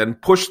enemies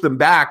and push them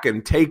back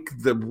and take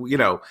the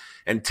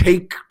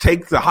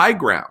high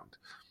ground.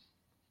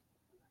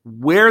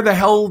 Where the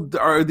hell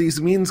are these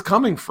means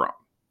coming from?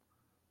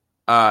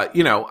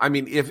 I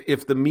mean,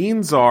 if the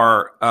means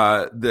are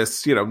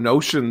this,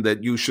 notion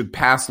that you should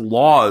pass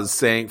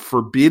laws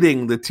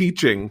forbidding the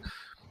teaching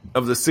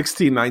of the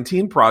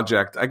 1619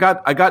 Project, I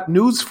got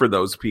news for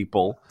those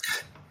people.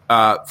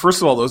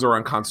 First of all, those are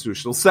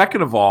unconstitutional.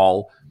 Second of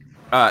all,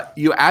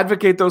 you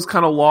advocate those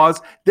kind of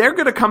laws, they're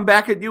going to come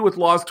back at you with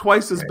laws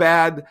twice as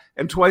bad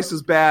and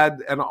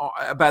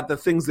about the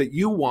things that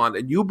you want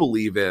and you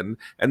believe in,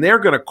 and they're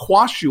going to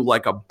quash you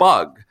like a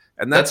bug.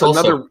 And that's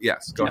another. Also,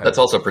 yes, go ahead. That's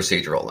also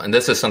procedural, and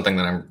this is something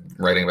that I'm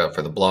writing about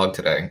for the blog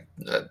today.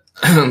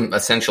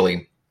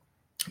 Essentially,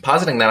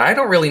 positing that I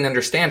don't really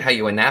understand how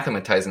you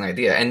anathematize an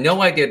idea, and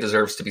no idea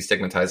deserves to be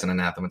stigmatized and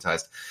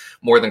anathematized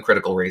more than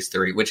critical race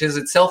theory, which is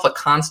itself a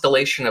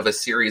constellation of a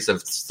series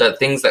of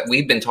things that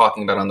we've been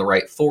talking about on the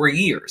right for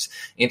years: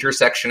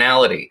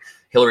 intersectionality,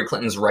 Hillary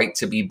Clinton's right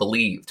to be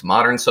believed,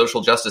 modern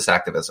social justice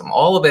activism.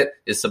 All of it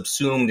is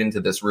subsumed into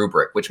this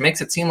rubric, which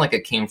makes it seem like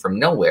it came from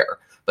nowhere,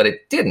 but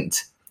it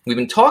didn't. We've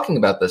been talking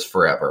about this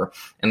forever,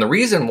 and the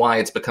reason why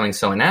it's becoming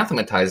so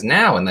anathematized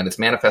now and that it's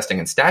manifesting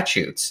in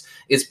statutes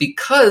is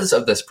because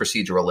of this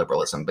procedural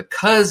liberalism,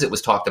 because it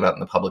was talked about in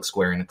the public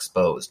square and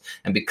exposed,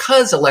 and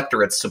because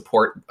electorates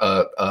support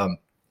elected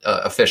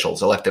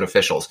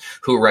officials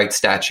who write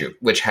statute,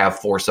 which have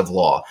force of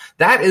law.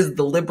 That is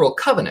the liberal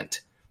covenant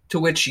to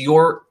which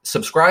you're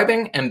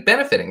subscribing and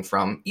benefiting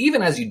from,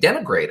 even as you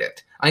denigrate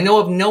it. I know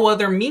of no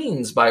other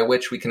means by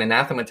which we can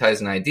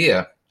anathematize an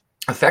idea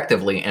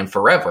effectively and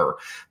forever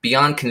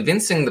beyond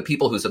convincing the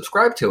people who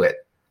subscribe to it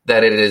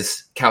that it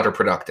is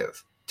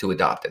counterproductive to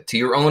adopt it to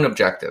your own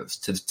objectives,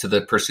 to the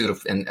pursuit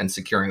of and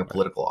securing a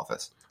political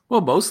office.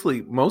 Well,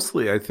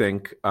 mostly, I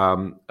think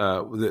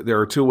there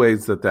are two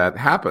ways that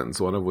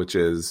happens. One of which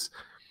is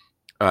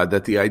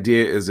that the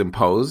idea is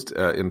imposed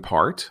in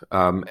part,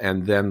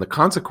 and then the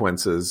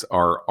consequences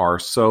are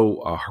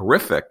so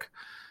horrific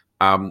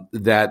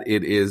that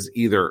it is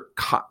either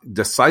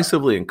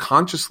decisively and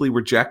consciously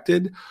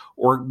rejected,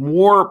 or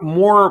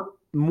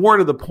more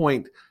to the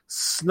point,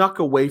 slithered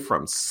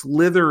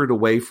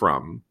away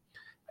from,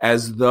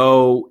 as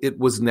though it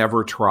was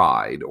never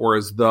tried, or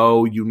as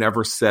though you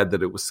never said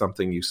that it was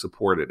something you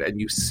supported. And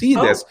you see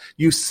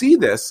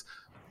this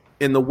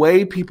in the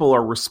way people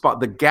are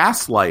the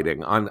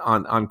gaslighting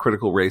on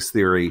critical race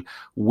theory,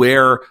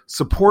 where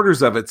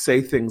supporters of it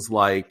say things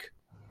like,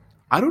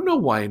 I don't know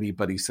why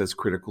anybody says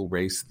critical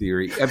race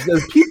theory.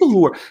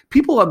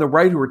 People on the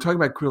right who are talking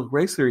about critical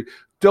race theory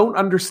don't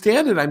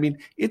understand it. I mean,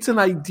 it's an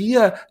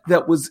idea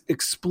that was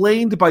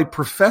explained by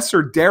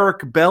Professor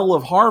Derek Bell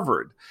of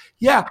Harvard.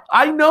 Yeah,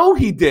 I know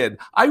he did.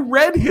 I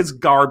read his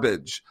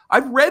garbage.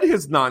 I've read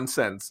his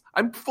nonsense.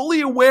 I'm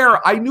fully aware.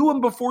 I knew him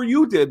before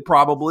you did,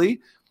 probably.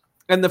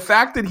 And the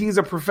fact that he's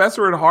a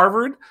professor at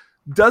Harvard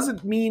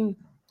doesn't mean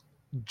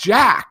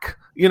jack.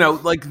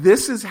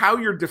 This is how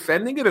you're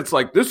defending it. It's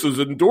like, this is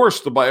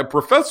endorsed by a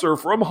professor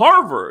from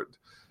Harvard.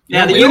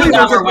 Yeah, the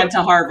Unabomber went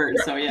to Harvard,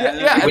 so yeah.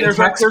 Yeah, and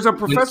there's a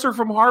professor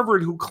from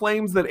Harvard who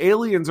claims that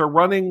aliens are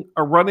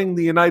running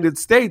the United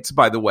States,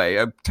 by the way,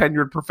 a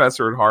tenured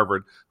professor at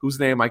Harvard, whose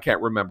name I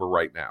can't remember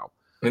right now.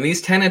 And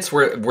these tenets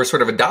were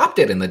sort of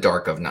adopted in the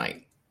dark of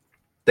night.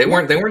 They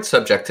weren't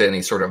subject to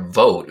any sort of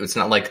vote. It's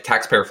not like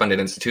taxpayer-funded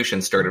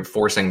institutions started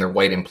forcing their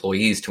white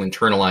employees to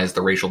internalize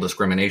the racial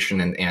discrimination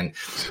and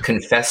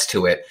confess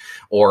to it,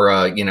 or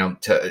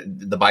to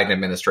the Biden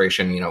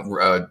administration,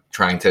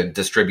 trying to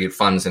distribute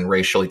funds in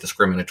racially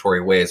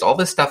discriminatory ways. All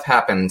this stuff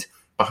happened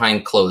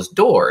behind closed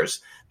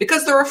doors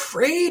because they're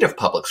afraid of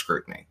public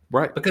scrutiny,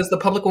 right? Because the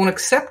public won't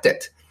accept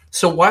it.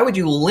 So why would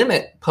you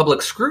limit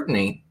public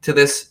scrutiny to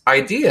this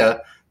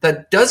idea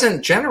that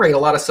doesn't generate a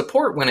lot of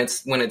support when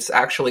it's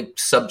actually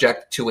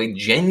subject to a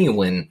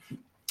genuine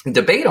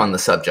debate on the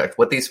subject?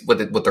 What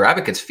their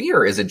advocates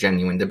fear is a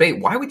genuine debate.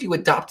 Why would you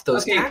adopt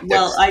those tactics?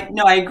 Well,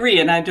 I agree,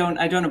 and I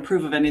don't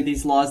approve of any of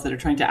these laws that are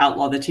trying to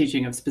outlaw the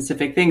teaching of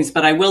specific things.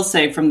 But I will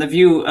say, from the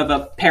view of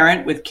a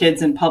parent with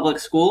kids in public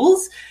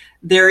schools,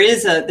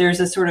 there's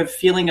a sort of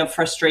feeling of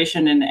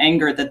frustration and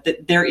anger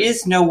that there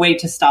is no way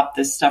to stop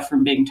this stuff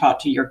from being taught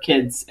to your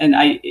kids. And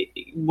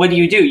what do?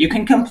 You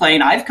can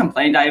complain. I've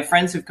complained. I have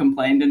friends who've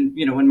complained. And,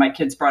 when my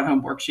kids brought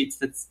home worksheets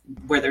that's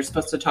where they're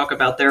supposed to talk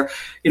about their,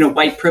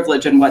 white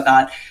privilege and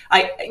whatnot.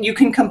 You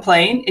can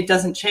complain. It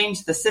doesn't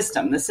change the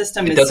system. The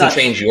system it doesn't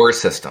change your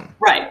system.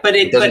 Right. But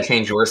it doesn't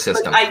change your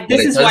system.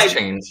 This is why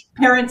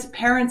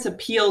parents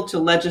appeal to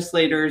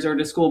legislators or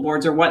to school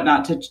boards or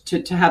whatnot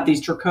to have these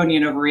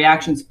draconian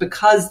overreactions,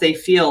 because they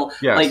feel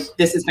like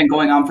this has been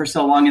going on for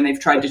so long and they've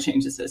tried to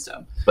change the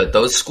system. But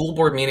those school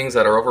board meetings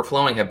that are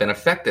overflowing have been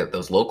effective.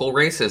 Those local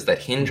races that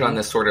hinge on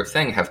this sort of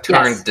thing have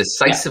turned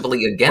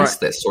decisively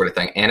against this sort of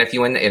thing. And if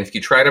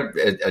you try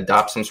to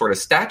adopt some sort of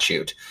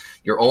statute,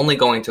 you're only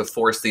going to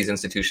force these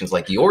institutions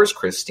like yours,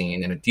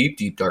 Christine, in a deep,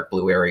 deep dark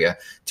blue area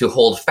to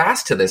hold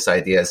fast to this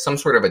idea as some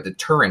sort of a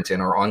deterrent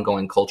in our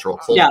ongoing cultural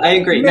culture. Yeah, I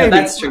agree. No,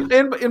 that's true.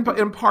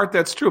 In part,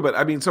 that's true. But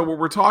I mean, so what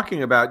we're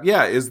talking about,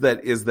 is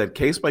that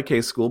case by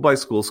case, school by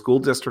school, school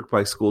district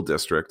by school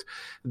district,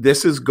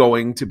 this is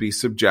going to be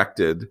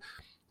subjected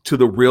to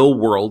the real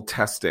world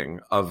testing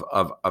of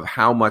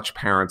how much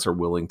parents are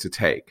willing to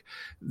take.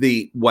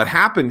 What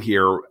happened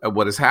here,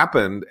 what has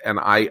happened, and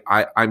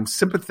I'm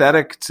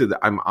sympathetic to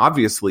I'm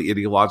obviously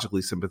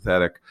ideologically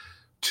sympathetic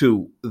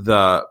to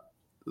the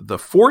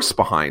force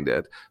behind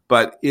it,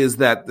 but is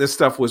that this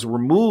stuff was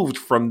removed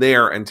from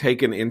there and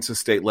taken into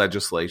state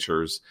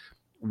legislatures,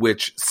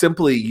 which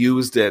simply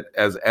used it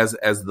as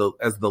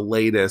the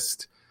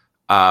latest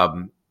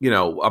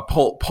a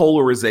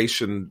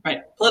polarization,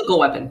 right? Political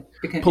weapon.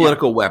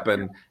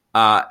 Weapon.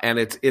 And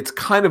it's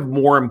kind of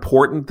more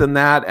important than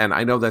that. And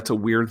I know that's a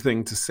weird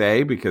thing to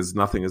say because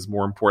nothing is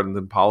more important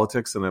than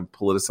politics in a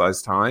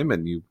politicized time.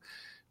 And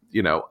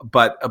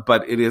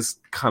but it is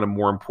kind of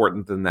more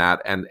important than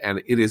that. And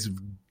it is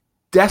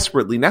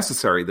desperately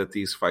necessary that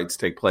these fights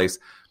take place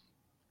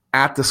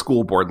at the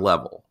school board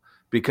level,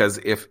 because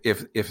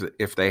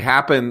if they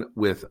happen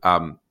with,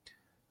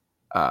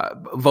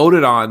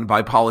 voted on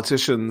by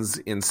politicians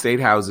in state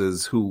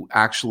houses who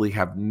actually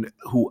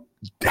who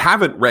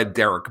haven't read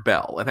Derek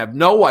Bell and have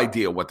no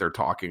idea what they're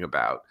talking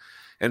about,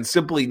 and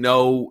simply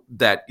know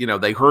that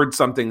they heard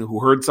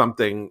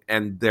something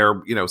and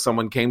they're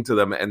someone came to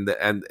them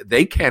and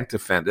they can't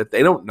defend it.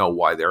 They don't know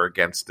why they're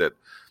against it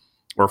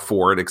or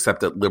for it,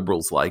 except that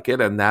liberals like it,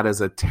 and that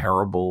is a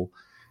terrible,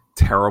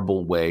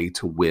 terrible way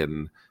to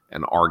win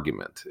an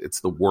argument. It's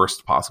the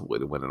worst possible way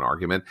to win an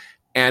argument.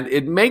 And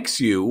it makes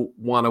you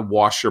want to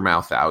wash your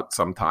mouth out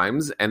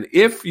sometimes. And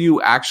if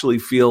you actually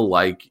feel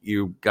like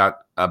you got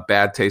a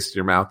bad taste in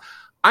your mouth,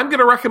 I'm going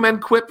to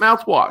recommend Quip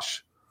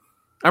mouthwash.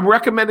 I'm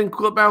recommending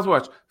Quip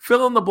mouthwash.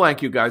 Fill in the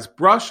blank, you guys.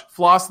 Brush,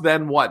 floss,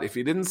 then what? If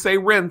you didn't say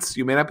rinse,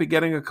 you may not be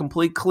getting a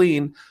complete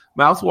clean.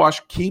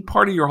 Mouthwash, key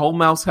part of your whole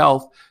mouth's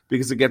health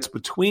because it gets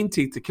between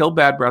teeth to kill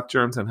bad breath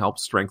germs and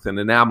helps strengthen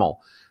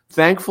enamel.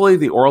 Thankfully,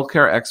 the oral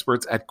care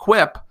experts at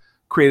Quip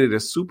created a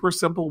super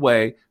simple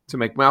way to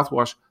make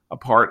mouthwash a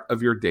part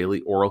of your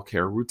daily oral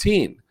care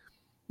routine.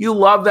 You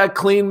love that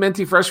clean,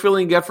 minty, fresh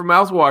feeling you get from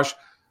mouthwash,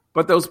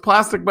 but those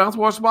plastic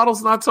mouthwash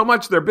bottles, not so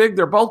much. They're big,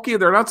 they're bulky,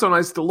 they're not so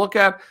nice to look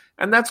at,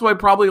 and that's why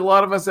probably a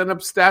lot of us end up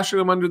stashing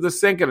them under the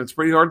sink, and it's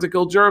pretty hard to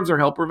kill germs or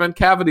help prevent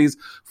cavities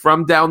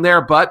from down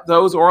there. But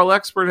those oral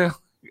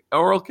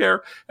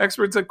care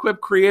experts at Quip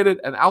created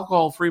an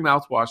alcohol-free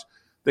mouthwash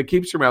that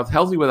keeps your mouth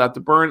healthy without the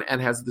burn and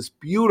has this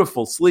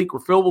beautiful, sleek,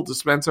 refillable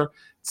dispenser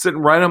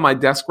sitting right on my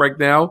desk right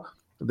now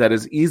that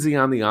is easy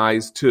on the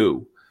eyes,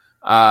 too.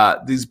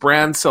 These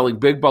brands selling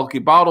big, bulky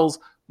bottles,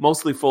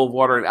 mostly full of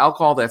water and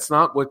alcohol. That's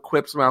not what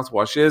Quip's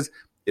mouthwash is.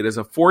 It is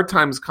a 4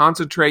 times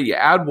concentrate. You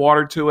add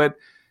water to it.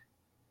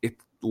 It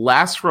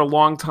lasts for a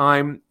long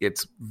time.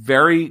 It's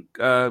very,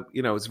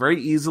 it's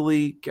very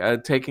easily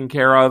taken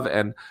care of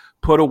and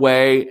put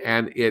away,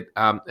 and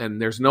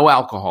and there's no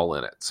alcohol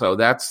in it. So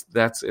that's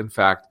in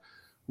fact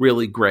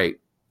really great.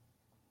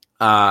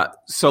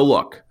 So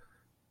look.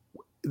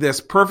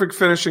 This perfect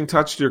finishing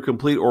touch to your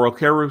complete oral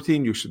care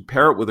routine, you should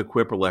pair it with a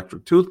Quip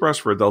electric toothbrush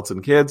for adults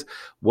and kids,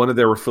 one of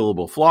their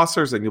refillable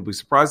flossers, and you'll be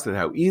surprised at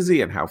how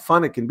easy and how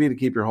fun it can be to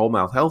keep your whole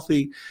mouth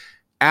healthy.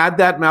 Add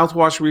that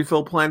mouthwash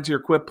refill plan to your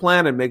Quip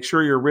plan and make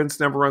sure your rinse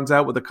never runs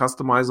out with a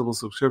customizable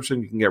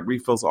subscription. You can get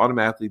refills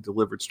automatically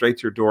delivered straight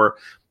to your door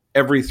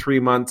every 3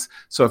 months.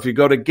 So if you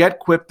go to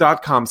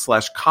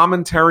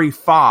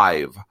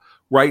getquip.com/commentary5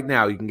 right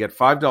now, you can get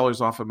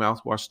 $5 off a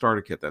mouthwash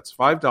starter kit. That's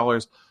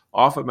 $5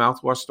 off a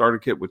mouthwash starter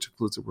kit, which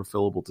includes a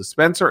refillable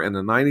dispenser and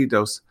a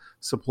 90-dose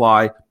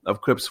supply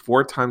of Quip's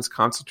 4 times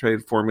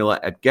concentrated formula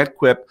at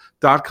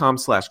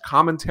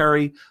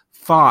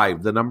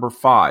getquip.com/commentary5, the number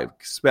 5,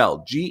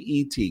 spelled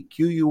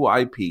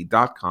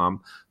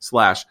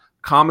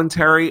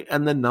GETQUIP.com/commentary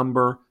and the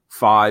number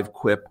 5,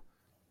 Quip,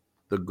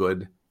 the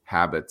Good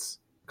Habits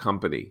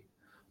Company.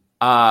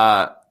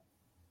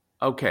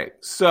 Okay,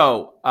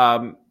 so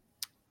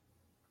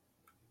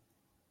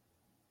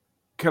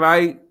can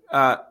I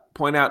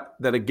point out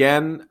that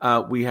again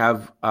we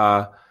have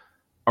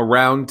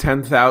around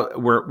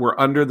 10,000. We're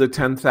under the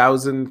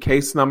 10,000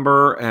 case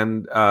number,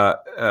 and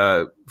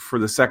for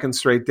the second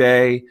straight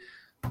day.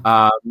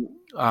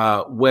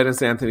 When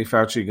is Anthony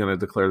Fauci going to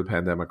declare the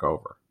pandemic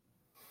over?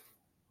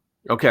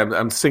 Okay,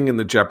 I'm singing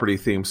the Jeopardy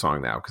theme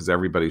song now because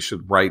everybody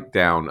should write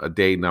down a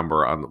day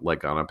number on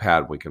a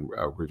pad. We can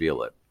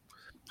reveal it.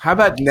 How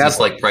about never? Just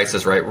like Price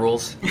is Right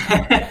rules.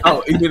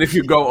 Oh, even if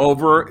you go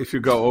over,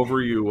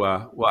 you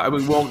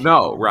we won't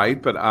know,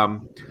 right? But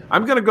I'm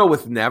going to go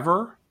with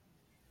never.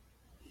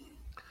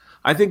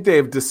 I think they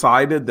have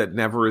decided that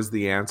never is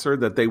the answer.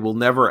 That they will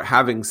never,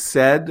 having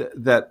said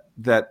that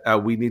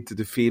we need to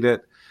defeat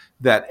it,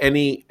 that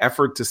any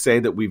effort to say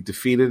that we've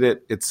defeated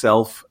it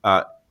itself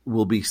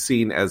will be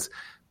seen as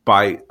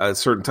by a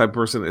certain type of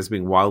person as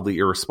being wildly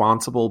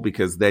irresponsible,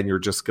 because then you're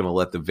just going to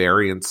let the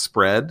variants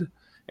spread.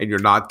 And you're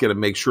not going to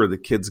make sure the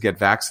kids get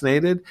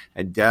vaccinated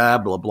and blah,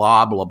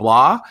 blah, blah,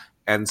 blah.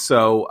 And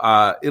so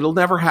it'll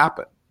never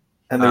happen.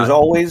 And there's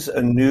always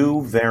a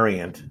new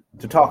variant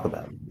to talk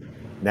about.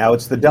 Now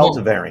it's the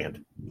Delta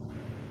variant.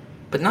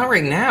 But not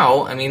right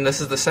now. I mean,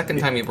 this is the second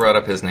time you brought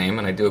up his name,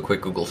 and I do a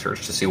quick Google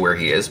search to see where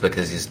he is,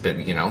 because he's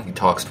been, he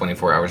talks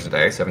 24 hours a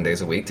day, 7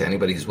 days a week to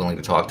anybody who's willing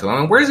to talk to him.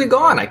 And where's he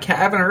gone? I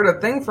haven't heard a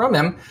thing from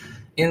him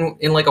in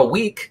like a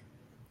week.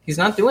 He's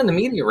not doing the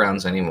media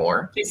rounds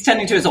anymore. He's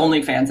tending to his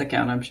OnlyFans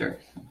account, I'm sure.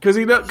 Because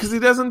he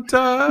doesn't.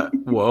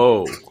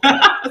 Whoa!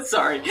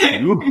 Sorry.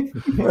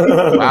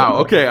 Wow.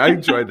 Okay, I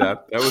enjoyed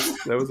that. That was.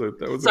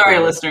 Sorry,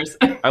 listeners.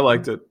 I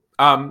liked it.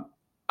 I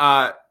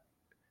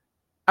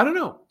don't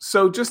know.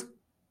 So just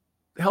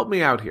help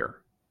me out here.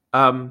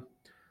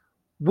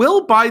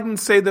 Will Biden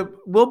say the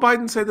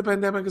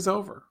pandemic is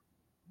over?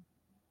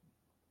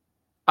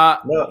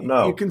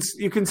 No. You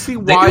can see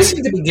why they do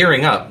seem to be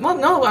gearing up. Well,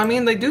 no, I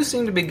mean they do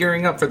seem to be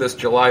gearing up for this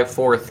July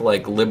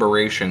 4th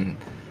liberation.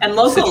 And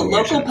local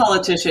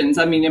politicians.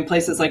 I mean, in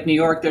places like New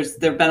York,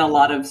 there've been a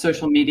lot of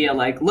social media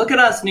look at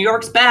us, New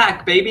York's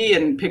back, baby,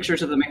 and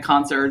pictures of them at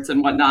concerts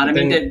and whatnot. I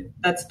mean,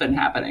 that's been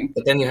happening.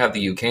 But then you have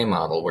the UK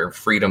model where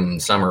Freedom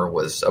Summer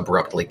was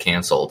abruptly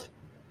canceled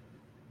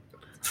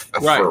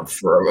for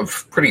a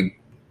pretty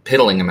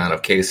piddling amount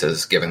of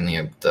cases, given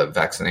the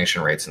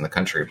vaccination rates in the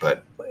country,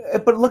 but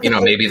look,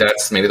 maybe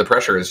the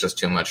pressure is just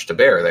too much to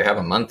bear. They have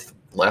a month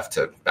left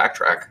to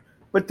backtrack.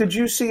 But did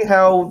you see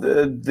how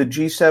the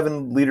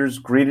G7 leaders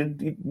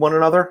greeted one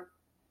another?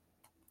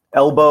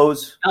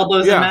 Elbows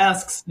and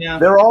masks. Yeah,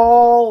 they're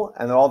all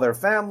their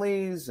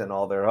families and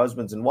all their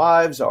husbands and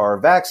wives are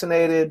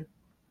vaccinated.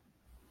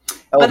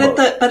 Elbows.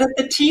 But at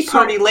the tea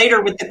party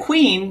later with the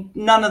Queen,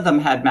 none of them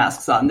had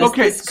masks on.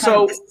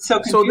 So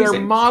they're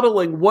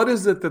modeling. What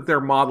is it that they're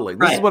modeling?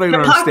 This is what I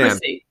don't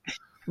understand.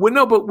 Well,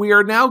 no, but we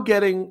are now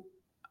getting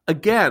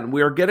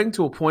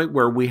to a point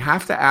where we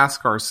have to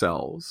ask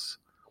ourselves,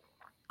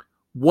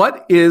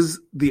 what is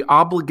the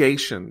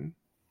obligation,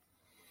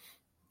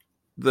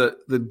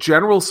 the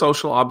general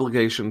social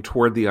obligation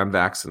toward the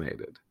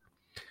unvaccinated?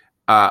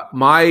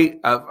 My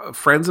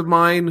friends of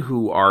mine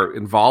who are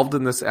involved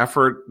in this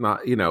effort,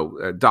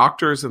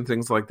 doctors and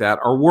things like that,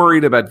 are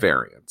worried about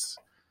variants.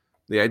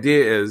 The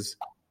idea is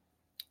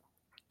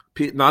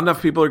not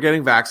enough people are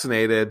getting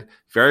vaccinated.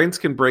 Variants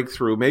can break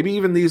through. Maybe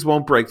even these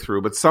won't break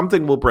through, but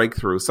something will break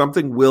through.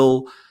 Something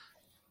will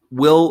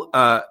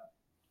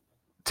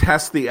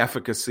test the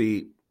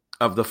efficacy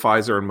of the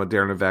Pfizer and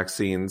Moderna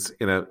vaccines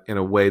in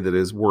a way that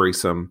is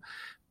worrisome.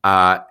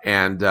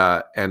 And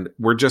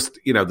we're just,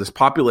 this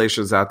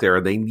population is out there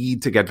and they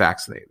need to get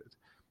vaccinated.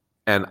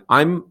 And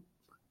I'm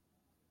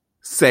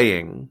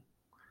saying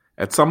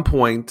at some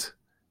point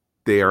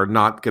they are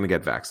not going to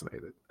get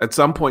vaccinated. At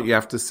some point you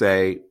have to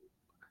say,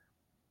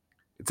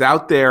 it's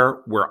out there.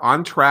 We're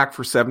on track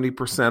for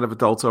 70% of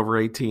adults over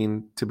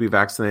 18 to be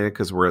vaccinated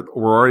because we're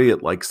already at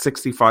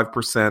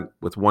 65%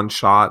 with one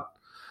shot.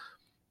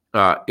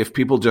 If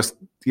people just,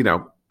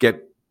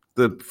 get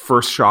the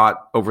first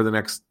shot over the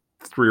next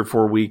 3 or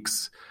 4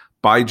 weeks,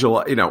 by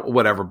July,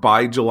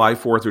 by July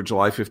 4th or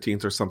July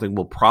 15th or something,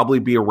 we'll probably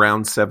be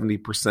around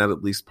 70%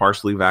 at least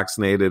partially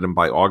vaccinated. And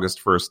by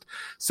August 1st,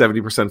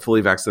 70%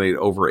 fully vaccinated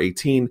over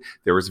 18.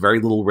 There is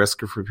very little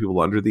risk for people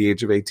under the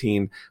age of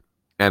 18.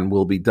 And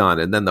we'll be done.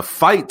 And then the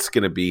fight's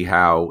going to be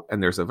how,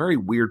 and there's a very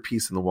weird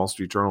piece in the Wall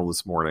Street Journal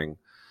this morning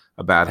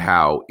about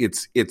how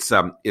it's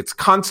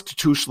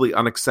constitutionally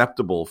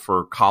unacceptable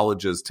for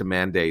colleges to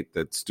mandate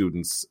that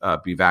students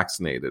be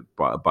vaccinated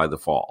by the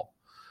fall.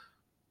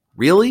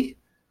 Really?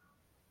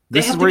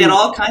 They have to get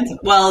all kinds of.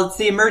 Well, it's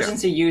the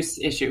emergency use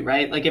issue,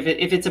 right? Like if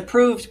it's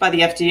approved by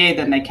the FDA,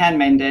 then they can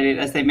mandate it,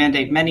 as they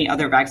mandate many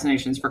other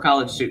vaccinations for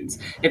college students.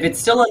 If it's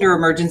still under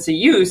emergency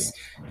use,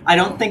 I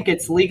don't think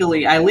it's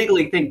legally. I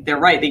legally think they're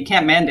right. They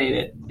can't mandate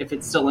it if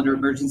it's still under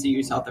emergency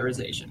use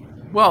authorization.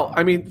 Well,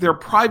 I mean, they're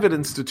private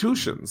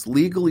institutions,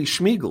 legally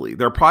schmeegly.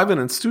 They're private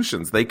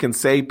institutions. They can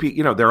say, they're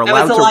allowed to.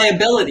 That's a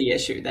liability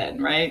issue, then,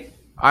 right?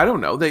 I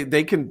don't know.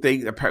 They can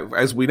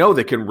as we know,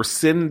 they can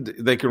rescind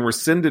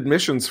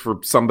admissions for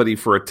somebody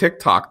for a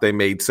TikTok they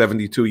made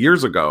 72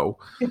 years ago.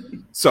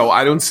 So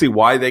I don't see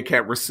why they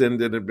can't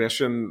rescind an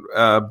admission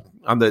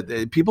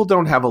people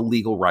don't have a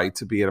legal right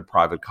to be at a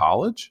private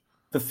college.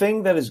 The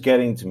thing that is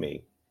getting to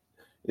me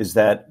is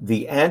that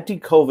the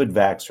anti-COVID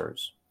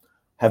vaxxers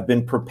have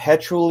been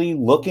perpetually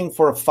looking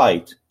for a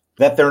fight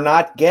that they're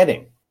not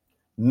getting.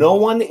 No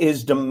one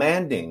is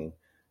demanding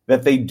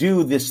that they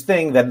do this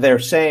thing that they're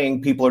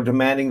saying people are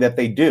demanding that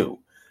they do.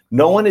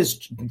 No one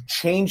is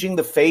changing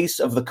the face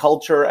of the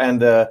culture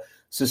and the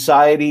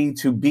society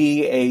to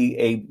be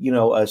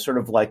a sort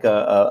of like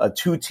a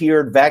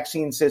two-tiered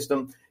vaccine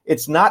system.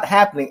 It's not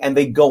happening, and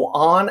they go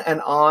on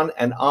and on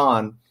and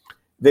on.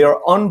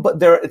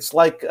 It's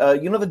like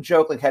the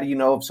joke, like, how do you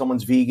know if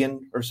someone's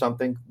vegan or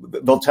something?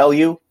 They'll tell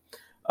you.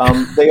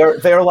 They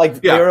are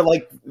like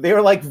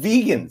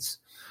vegans.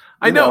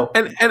 I know.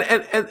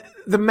 And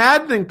the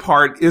maddening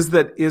part is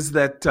that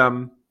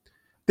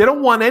they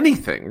don't want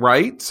anything,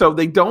 right? So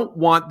they don't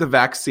want the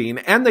vaccine,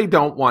 and they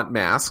don't want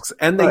masks,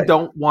 and they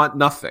don't want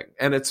nothing,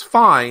 and it's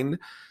fine.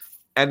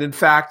 And in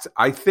fact,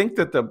 I think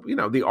that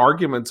the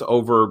arguments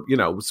over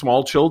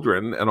small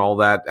children and all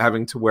that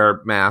having to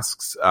wear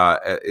masks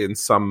in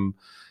some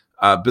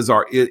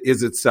bizarre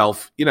is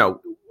itself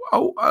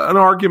an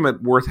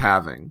argument worth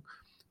having,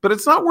 but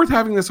it's not worth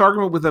having this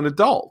argument with an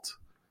adult.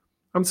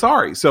 I'm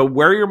sorry. So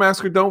wear your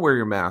mask or don't wear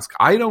your mask.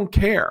 I don't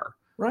care.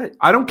 Right.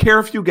 I don't care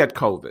if you get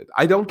COVID.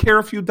 I don't care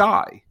if you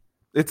die.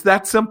 It's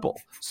that simple.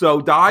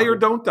 So die or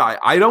don't die.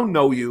 I don't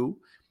know you.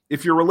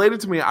 If you're related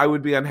to me, I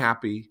would be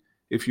unhappy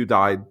if you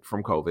died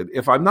from COVID.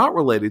 If I'm not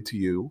related to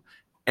you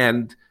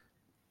and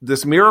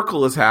this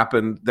miracle has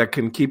happened that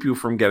can keep you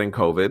from getting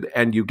COVID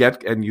and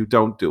you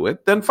don't do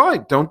it, then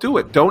fine, don't do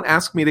it. Don't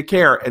ask me to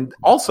care. And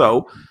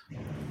also,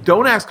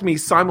 don't ask me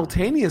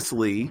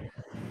simultaneously.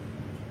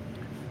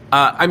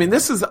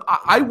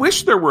 I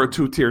wish there were a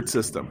two-tiered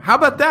system. How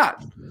about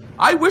that?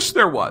 I wish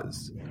there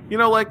was.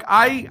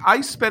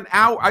 I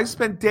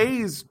spent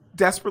days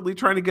desperately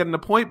trying to get an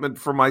appointment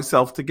for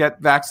myself to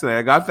get vaccinated.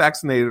 I got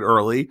vaccinated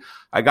early.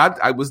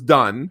 I was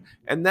done.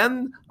 And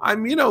then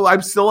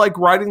I'm still like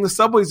riding the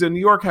subways in New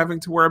York having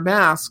to wear a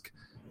mask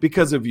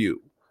because of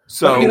you.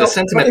 So I just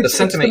want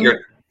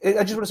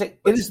to say,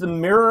 it is the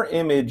mirror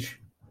image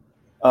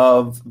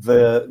of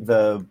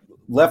the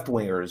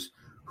left-wingers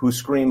who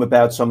scream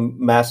about some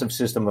massive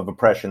system of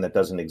oppression that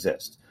doesn't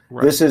exist.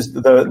 Right. This is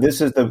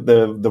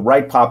the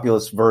right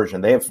populist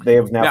version. They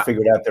have now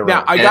figured out their.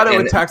 Now I got to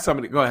attack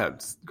somebody. Go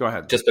ahead.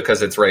 Just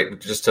because it's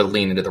right, just to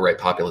lean into the right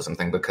populism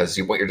thing, because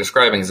what you're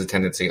describing is a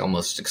tendency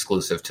almost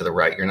exclusive to the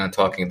right. You're not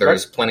talking.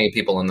 There's plenty of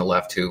people on the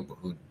left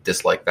who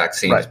dislike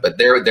vaccines, but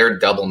they're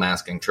double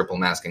masking, triple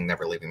masking,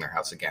 never leaving their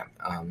house again.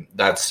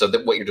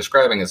 What you're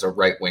describing is a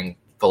right wing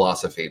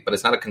philosophy, but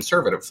it's not a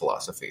conservative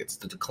philosophy. It's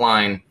the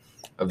decline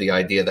of the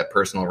idea that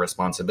personal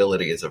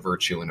responsibility is a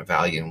virtue and a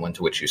value and one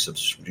to which you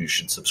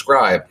should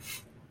subscribe.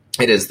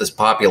 It is this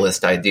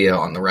populist idea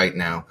on the right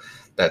now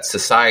that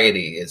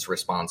society is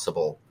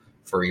responsible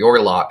for your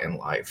lot in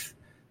life,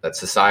 that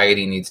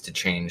society needs to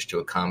change to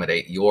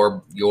accommodate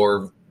your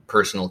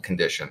personal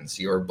conditions,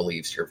 your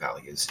beliefs, your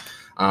values.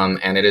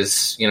 And it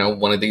is,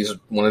 one of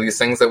these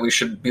things that we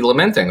should be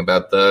lamenting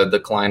about the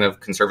decline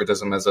of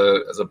conservatism as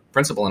a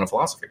principle and a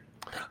philosophy.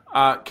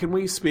 Can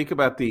we speak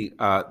about the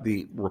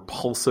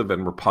repulsive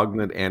and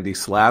repugnant Andy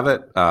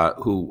Slavitt,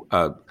 who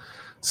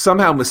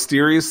somehow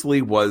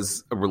mysteriously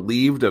was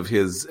relieved of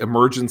his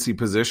emergency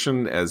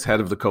position as head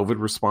of the COVID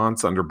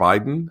response under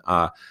Biden?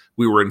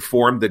 We were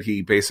informed that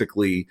he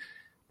basically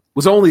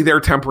was only there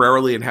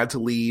temporarily and had to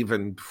leave,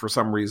 and for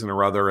some reason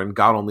or other, and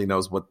God only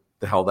knows what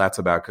the hell that's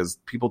about, because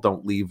people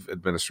don't leave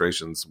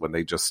administrations when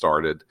they just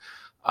started.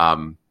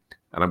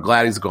 And I'm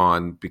glad he's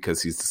gone,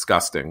 because he's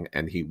disgusting.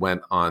 And he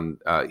went on,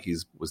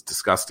 was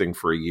disgusting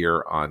for a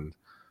year on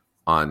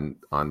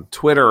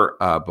Twitter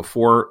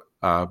before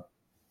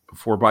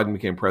Biden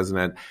became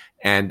president.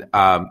 And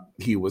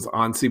he was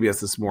on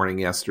CBS This Morning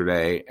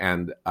yesterday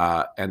and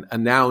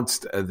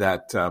announced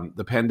that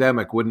the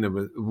pandemic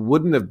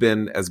wouldn't have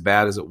been as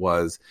bad as it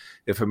was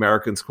if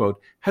Americans,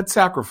 quote, had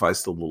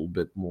sacrificed a little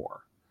bit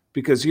more.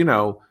 Because,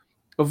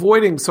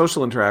 avoiding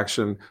social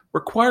interaction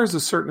requires a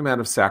certain amount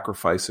of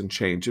sacrifice and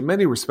change. In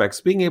many respects,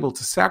 being able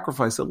to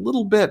sacrifice a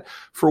little bit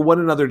for one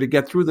another to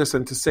get through this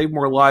and to save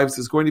more lives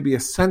is going to be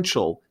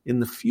essential in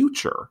the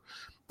future.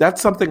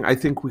 That's something I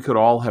think we could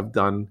all have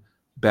done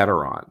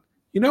better on.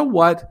 You know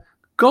what?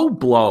 go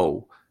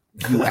blow,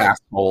 you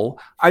asshole.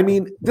 I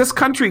mean, this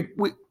country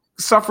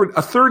suffered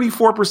a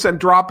 34%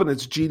 drop in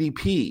its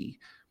GDP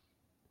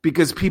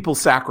because people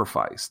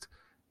sacrificed.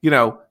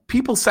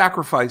 People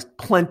sacrificed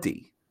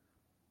plenty.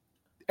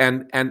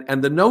 And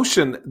the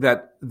notion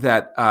that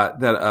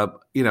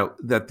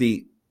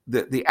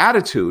the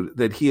attitude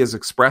that he is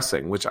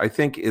expressing, which I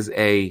think is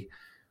a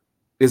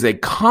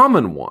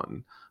common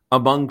one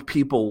among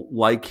people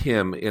like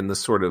him in the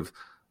sort of,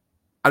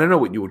 I don't know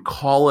what you would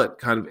call it,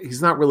 kind of,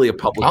 he's not really a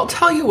public. I'll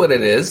tell you what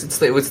it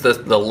is. It was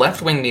the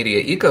left-wing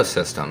media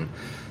ecosystem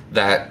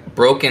that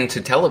broke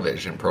into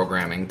television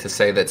programming to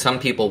say that some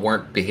people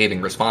weren't behaving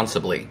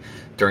responsibly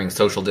during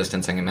social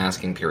distancing and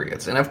masking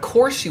periods. And of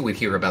course you would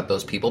hear about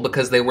those people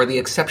because they were the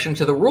exception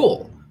to the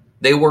rule.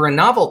 They were a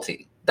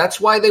novelty.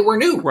 That's why they were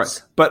news.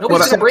 Right. But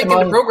nobody's going to break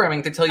into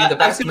programming to tell you the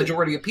vast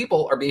majority of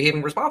people are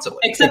behaving responsibly.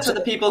 Except for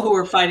the people who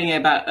were fighting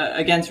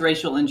against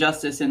racial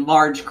injustice in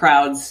large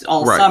crowds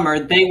all summer.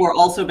 They were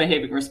also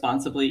behaving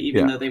responsibly,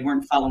 even though they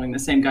weren't following the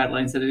same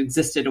guidelines that had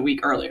existed a week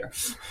earlier.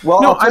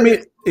 Well, no,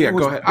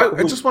 go ahead.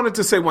 I just wanted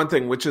to say one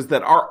thing, which is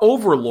that our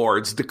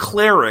overlords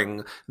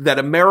declaring that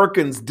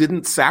Americans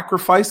didn't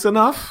sacrifice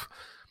enough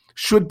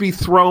should be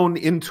thrown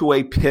into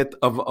a pit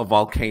of a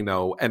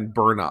volcano and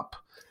burn up.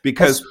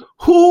 Because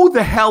who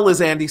the hell is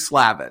Andy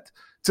Slavitt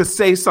to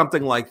say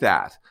something like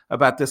that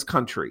about this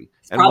country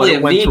and what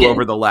it went through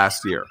over the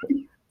last year?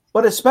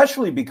 But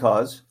especially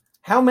because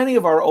how many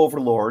of our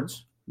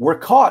overlords were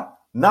caught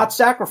not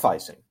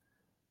sacrificing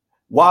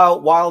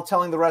while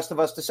telling the rest of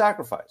us to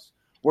sacrifice?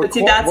 We're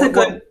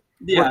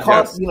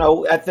caught,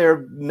 at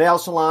their nail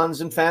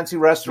salons and fancy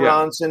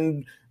restaurants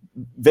and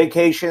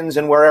vacations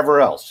and wherever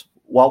else.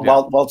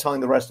 While telling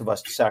the rest of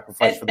us to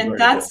sacrifice for the greater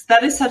good.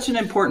 That is such an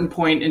important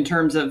point in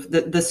terms of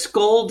the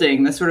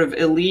scolding, the sort of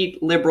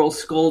elite liberal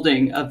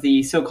scolding of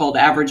the so-called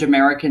average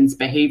American's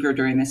behavior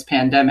during this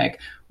pandemic,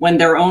 when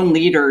their own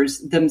leaders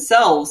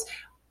themselves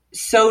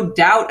so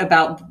doubt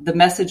about the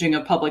messaging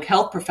of public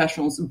health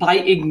professionals by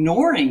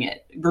ignoring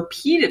it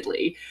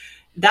repeatedly.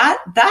 That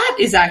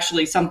is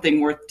actually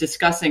something worth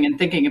discussing and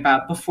thinking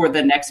about before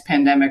the next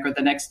pandemic or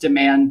the next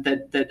demand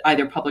that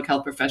either public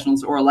health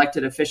professionals or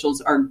elected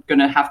officials are going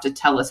to have to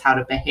tell us how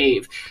to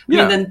behave.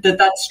 I mean,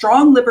 that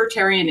strong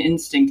libertarian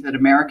instinct that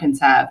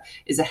Americans have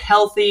is a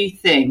healthy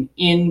thing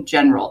in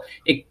general.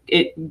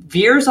 It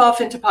veers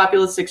off into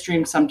populist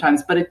extremes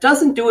sometimes, but it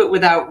doesn't do it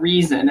without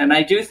reason. And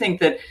I do think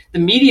that the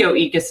media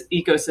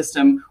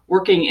ecosystem,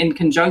 working in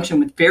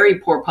conjunction with very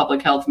poor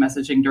public health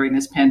messaging during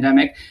this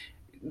pandemic,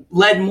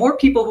 led more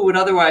people who would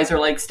otherwise are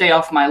like, stay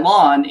off my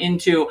lawn,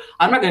 into,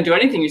 I'm not going to do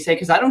anything you say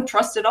because I don't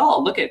trust it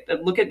all. Look at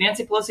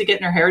Nancy Pelosi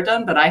getting her hair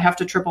done, but I have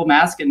to triple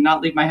mask and not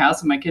leave my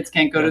house and my kids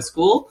can't go to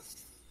school.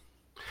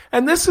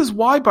 And this is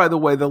why, by the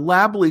way, the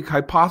lab leak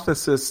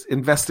hypothesis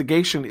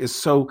investigation is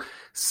so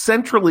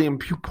centrally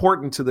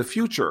important to the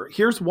future.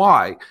 Here's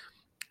why.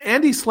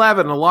 Andy Slavitt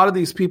and a lot of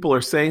these people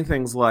are saying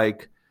things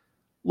like,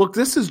 look,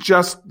 this is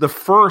just the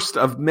first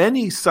of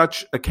many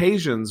such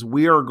occasions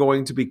we are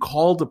going to be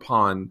called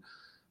upon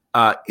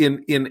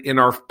in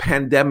our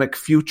pandemic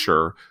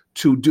future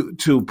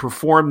to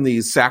perform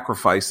these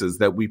sacrifices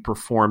that we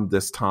performed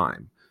this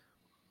time.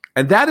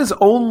 And that is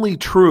only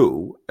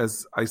true,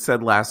 as I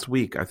said last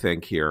week, I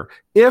think here,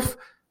 if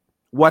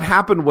what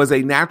happened was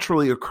a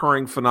naturally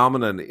occurring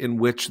phenomenon in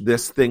which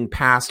this thing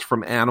passed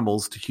from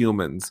animals to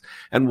humans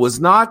and was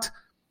not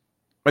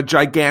a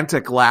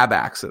gigantic lab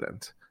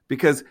accident.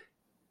 Because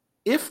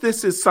if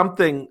this is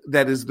something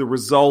that is the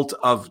result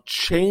of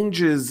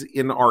changes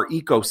in our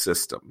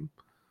ecosystem,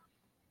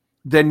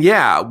 then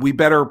we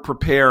better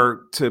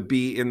prepare to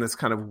be in this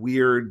kind of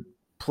weird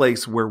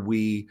place where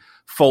we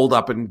fold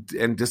up and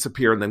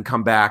disappear and then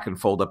come back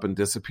and fold up and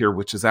disappear,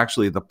 which is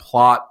actually the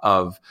plot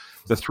of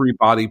The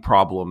Three-Body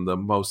Problem, the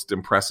most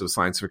impressive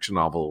science fiction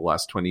novel of the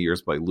last 20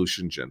 years by Liu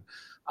Xinjun,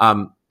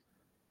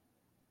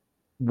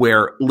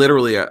 where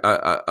literally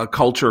a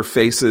culture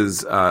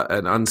faces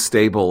an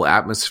unstable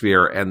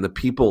atmosphere and the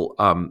people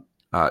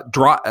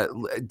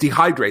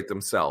dehydrate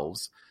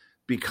themselves,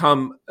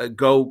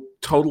 go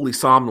totally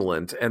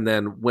somnolent, and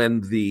then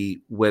when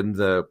the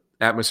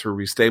atmosphere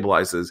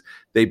restabilizes,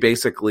 they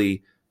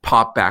basically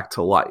pop back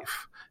to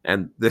life.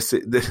 And this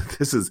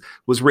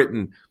was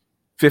written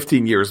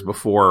 15 years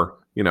before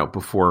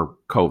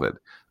COVID.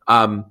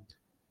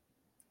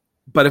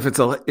 But if it's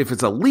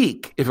a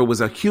leak, if it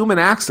was a human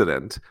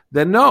accident,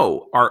 then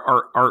no,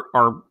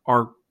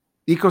 our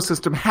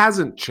ecosystem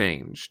hasn't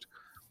changed.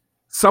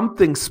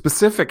 Something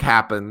specific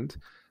happened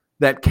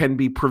that can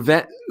be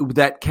prevented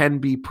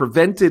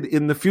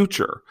in the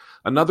future.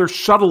 Another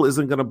shuttle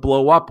isn't going to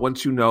blow up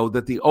once you know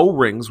that the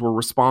O-rings were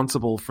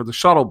responsible for the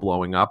shuttle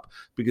blowing up,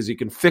 because you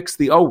can fix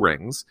the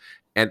O-rings.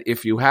 And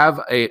if you have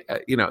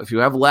if you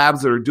have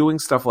labs that are doing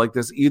stuff like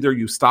this, either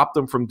you stop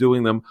them from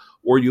doing them,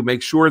 or you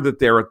make sure that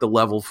they're at the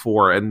level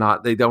 4 and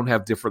they don't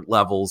have different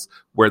levels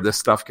where this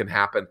stuff can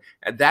happen.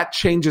 And that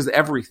changes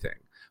everything.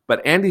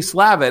 But Andy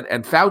Slavitt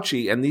and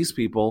Fauci and these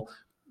people,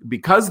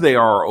 because they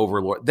are our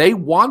overlord, they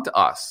want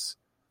us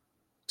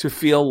to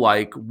feel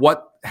like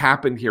what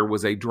happened here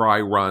was a dry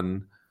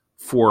run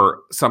for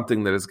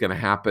something that is going to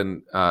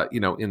happen,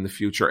 in the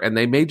future. And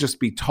they may just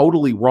be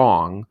totally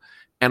wrong,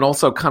 and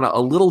also kind of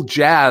a little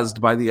jazzed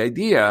by the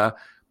idea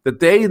that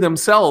they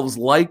themselves,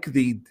 like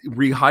the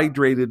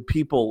rehydrated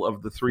people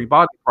of the three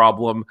body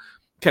problem,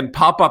 can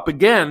pop up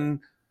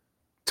again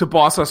to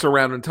boss us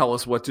around and tell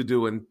us what to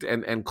do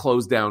and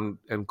close down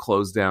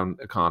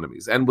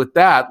economies. And with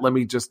that, let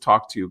me just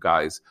talk to you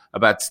guys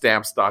about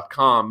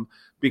Stamps.com,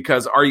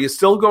 because are you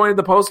still going to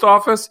the post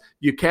office?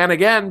 You can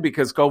again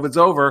because COVID's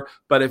over.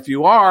 But if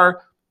you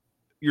are,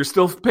 you're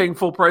still paying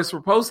full price for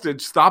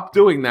postage. Stop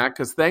doing that,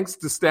 because thanks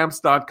to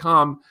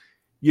Stamps.com,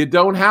 you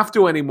don't have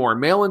to anymore.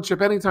 Mail and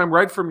ship anytime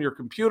right from your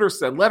computer.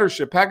 Send letters,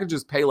 ship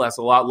packages, pay less,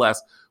 a lot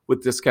less,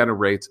 with discounted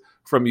rates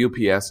from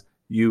UPS,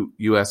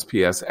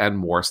 USPS, and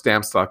more.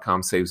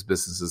 Stamps.com saves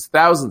businesses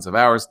thousands of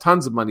hours,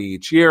 tons of money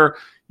each year,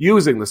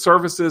 using the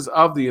services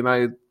of the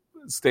United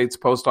States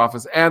Post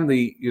Office and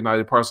the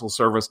United Parcel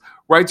Service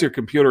right to your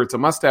computer. It's a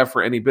must-have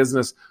for any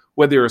business,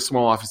 whether you're a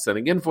small office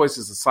sending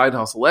invoices, a side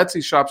hustle,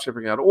 Etsy shop,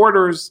 shipping out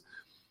orders,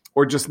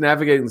 or just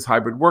navigating this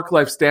hybrid work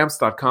life.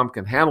 Stamps.com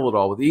can handle it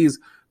all with ease.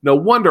 No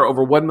wonder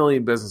over 1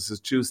 million businesses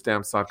choose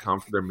Stamps.com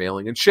for their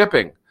mailing and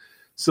shipping.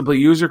 Simply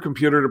use your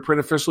computer to print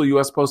official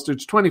U.S.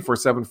 postage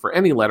 24/7 for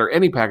any letter,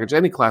 any package,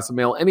 any class of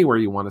mail, anywhere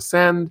you want to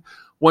send.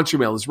 Once your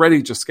mail is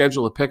ready, just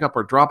schedule a pickup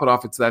or drop it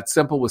off. It's that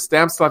simple. With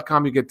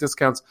Stamps.com, you get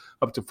discounts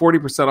up to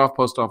 40% off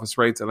post office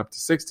rates and up to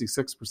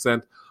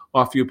 66%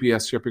 off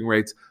UPS shipping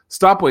rates.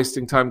 Stop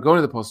wasting time going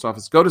to the post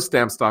office. Go to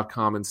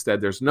Stamps.com instead.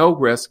 There's no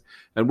risk.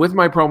 And with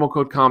my promo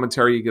code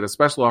commentary, you get a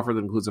special offer that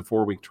includes a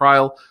 4-week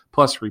trial,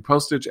 plus free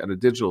postage and a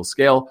digital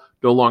scale.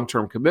 No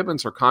long-term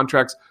commitments or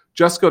contracts.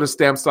 Just go to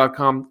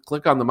Stamps.com,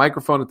 click on the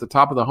microphone at the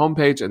top of the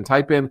homepage, and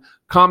type in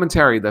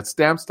commentary. That's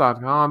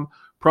Stamps.com,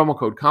 promo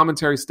code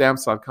commentary,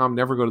 Stamps.com.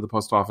 Never go to the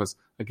post office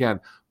again.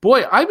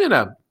 Boy, I'm in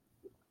a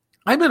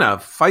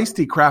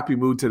feisty, crappy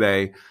mood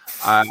today.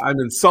 I'm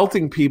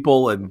insulting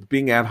people and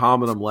being ad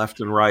hominem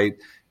left and right.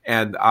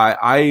 And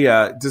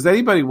I does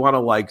anybody want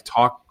to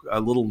talk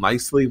a little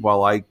nicely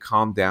while I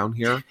calm down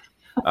here?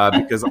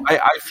 Because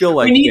I feel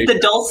like we need the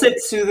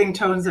dulcet, soothing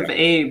tones of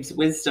Abe's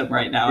wisdom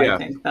right now. Yeah. I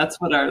think that's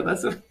what.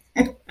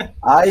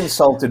 I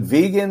insulted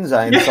vegans.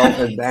 I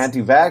insulted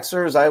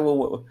anti-vaxxers. I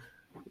will.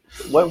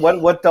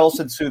 What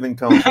dulcet, soothing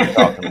tones are you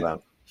talking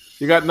about?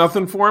 You got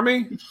nothing for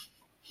me?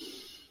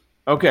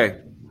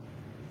 Okay.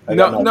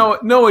 No,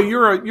 Noah,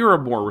 you're a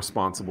more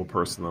responsible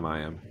person than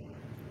I am.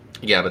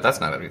 Yeah, but that's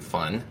not going to be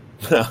fun.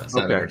 That's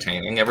not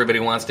entertaining.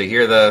 Everybody wants to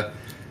hear the,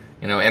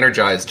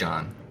 energized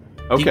John.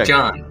 Okay. Geek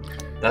John.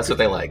 That's what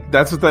they like.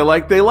 That's what they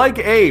like. They like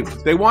Abe.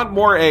 They want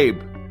more Abe.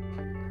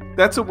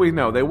 That's what we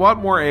know. They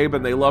want more Abe,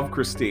 and they love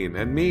Christine.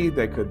 And me,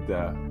 they could,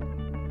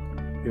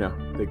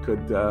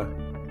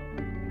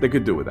 they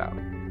could do without.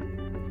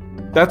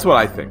 That's what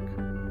I think.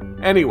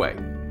 Anyway,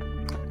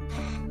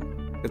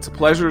 it's a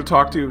pleasure to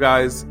talk to you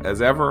guys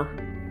as ever.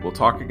 We'll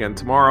talk again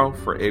tomorrow.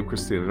 For Abe,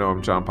 Christine, and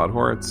I'm John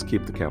Podhoretz.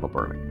 Keep the candle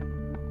burning.